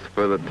have faced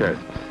further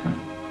tests.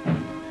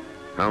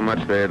 How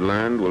much they had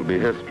learned will be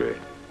history.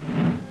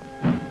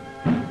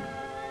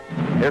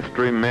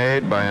 History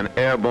made by an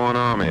airborne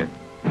army.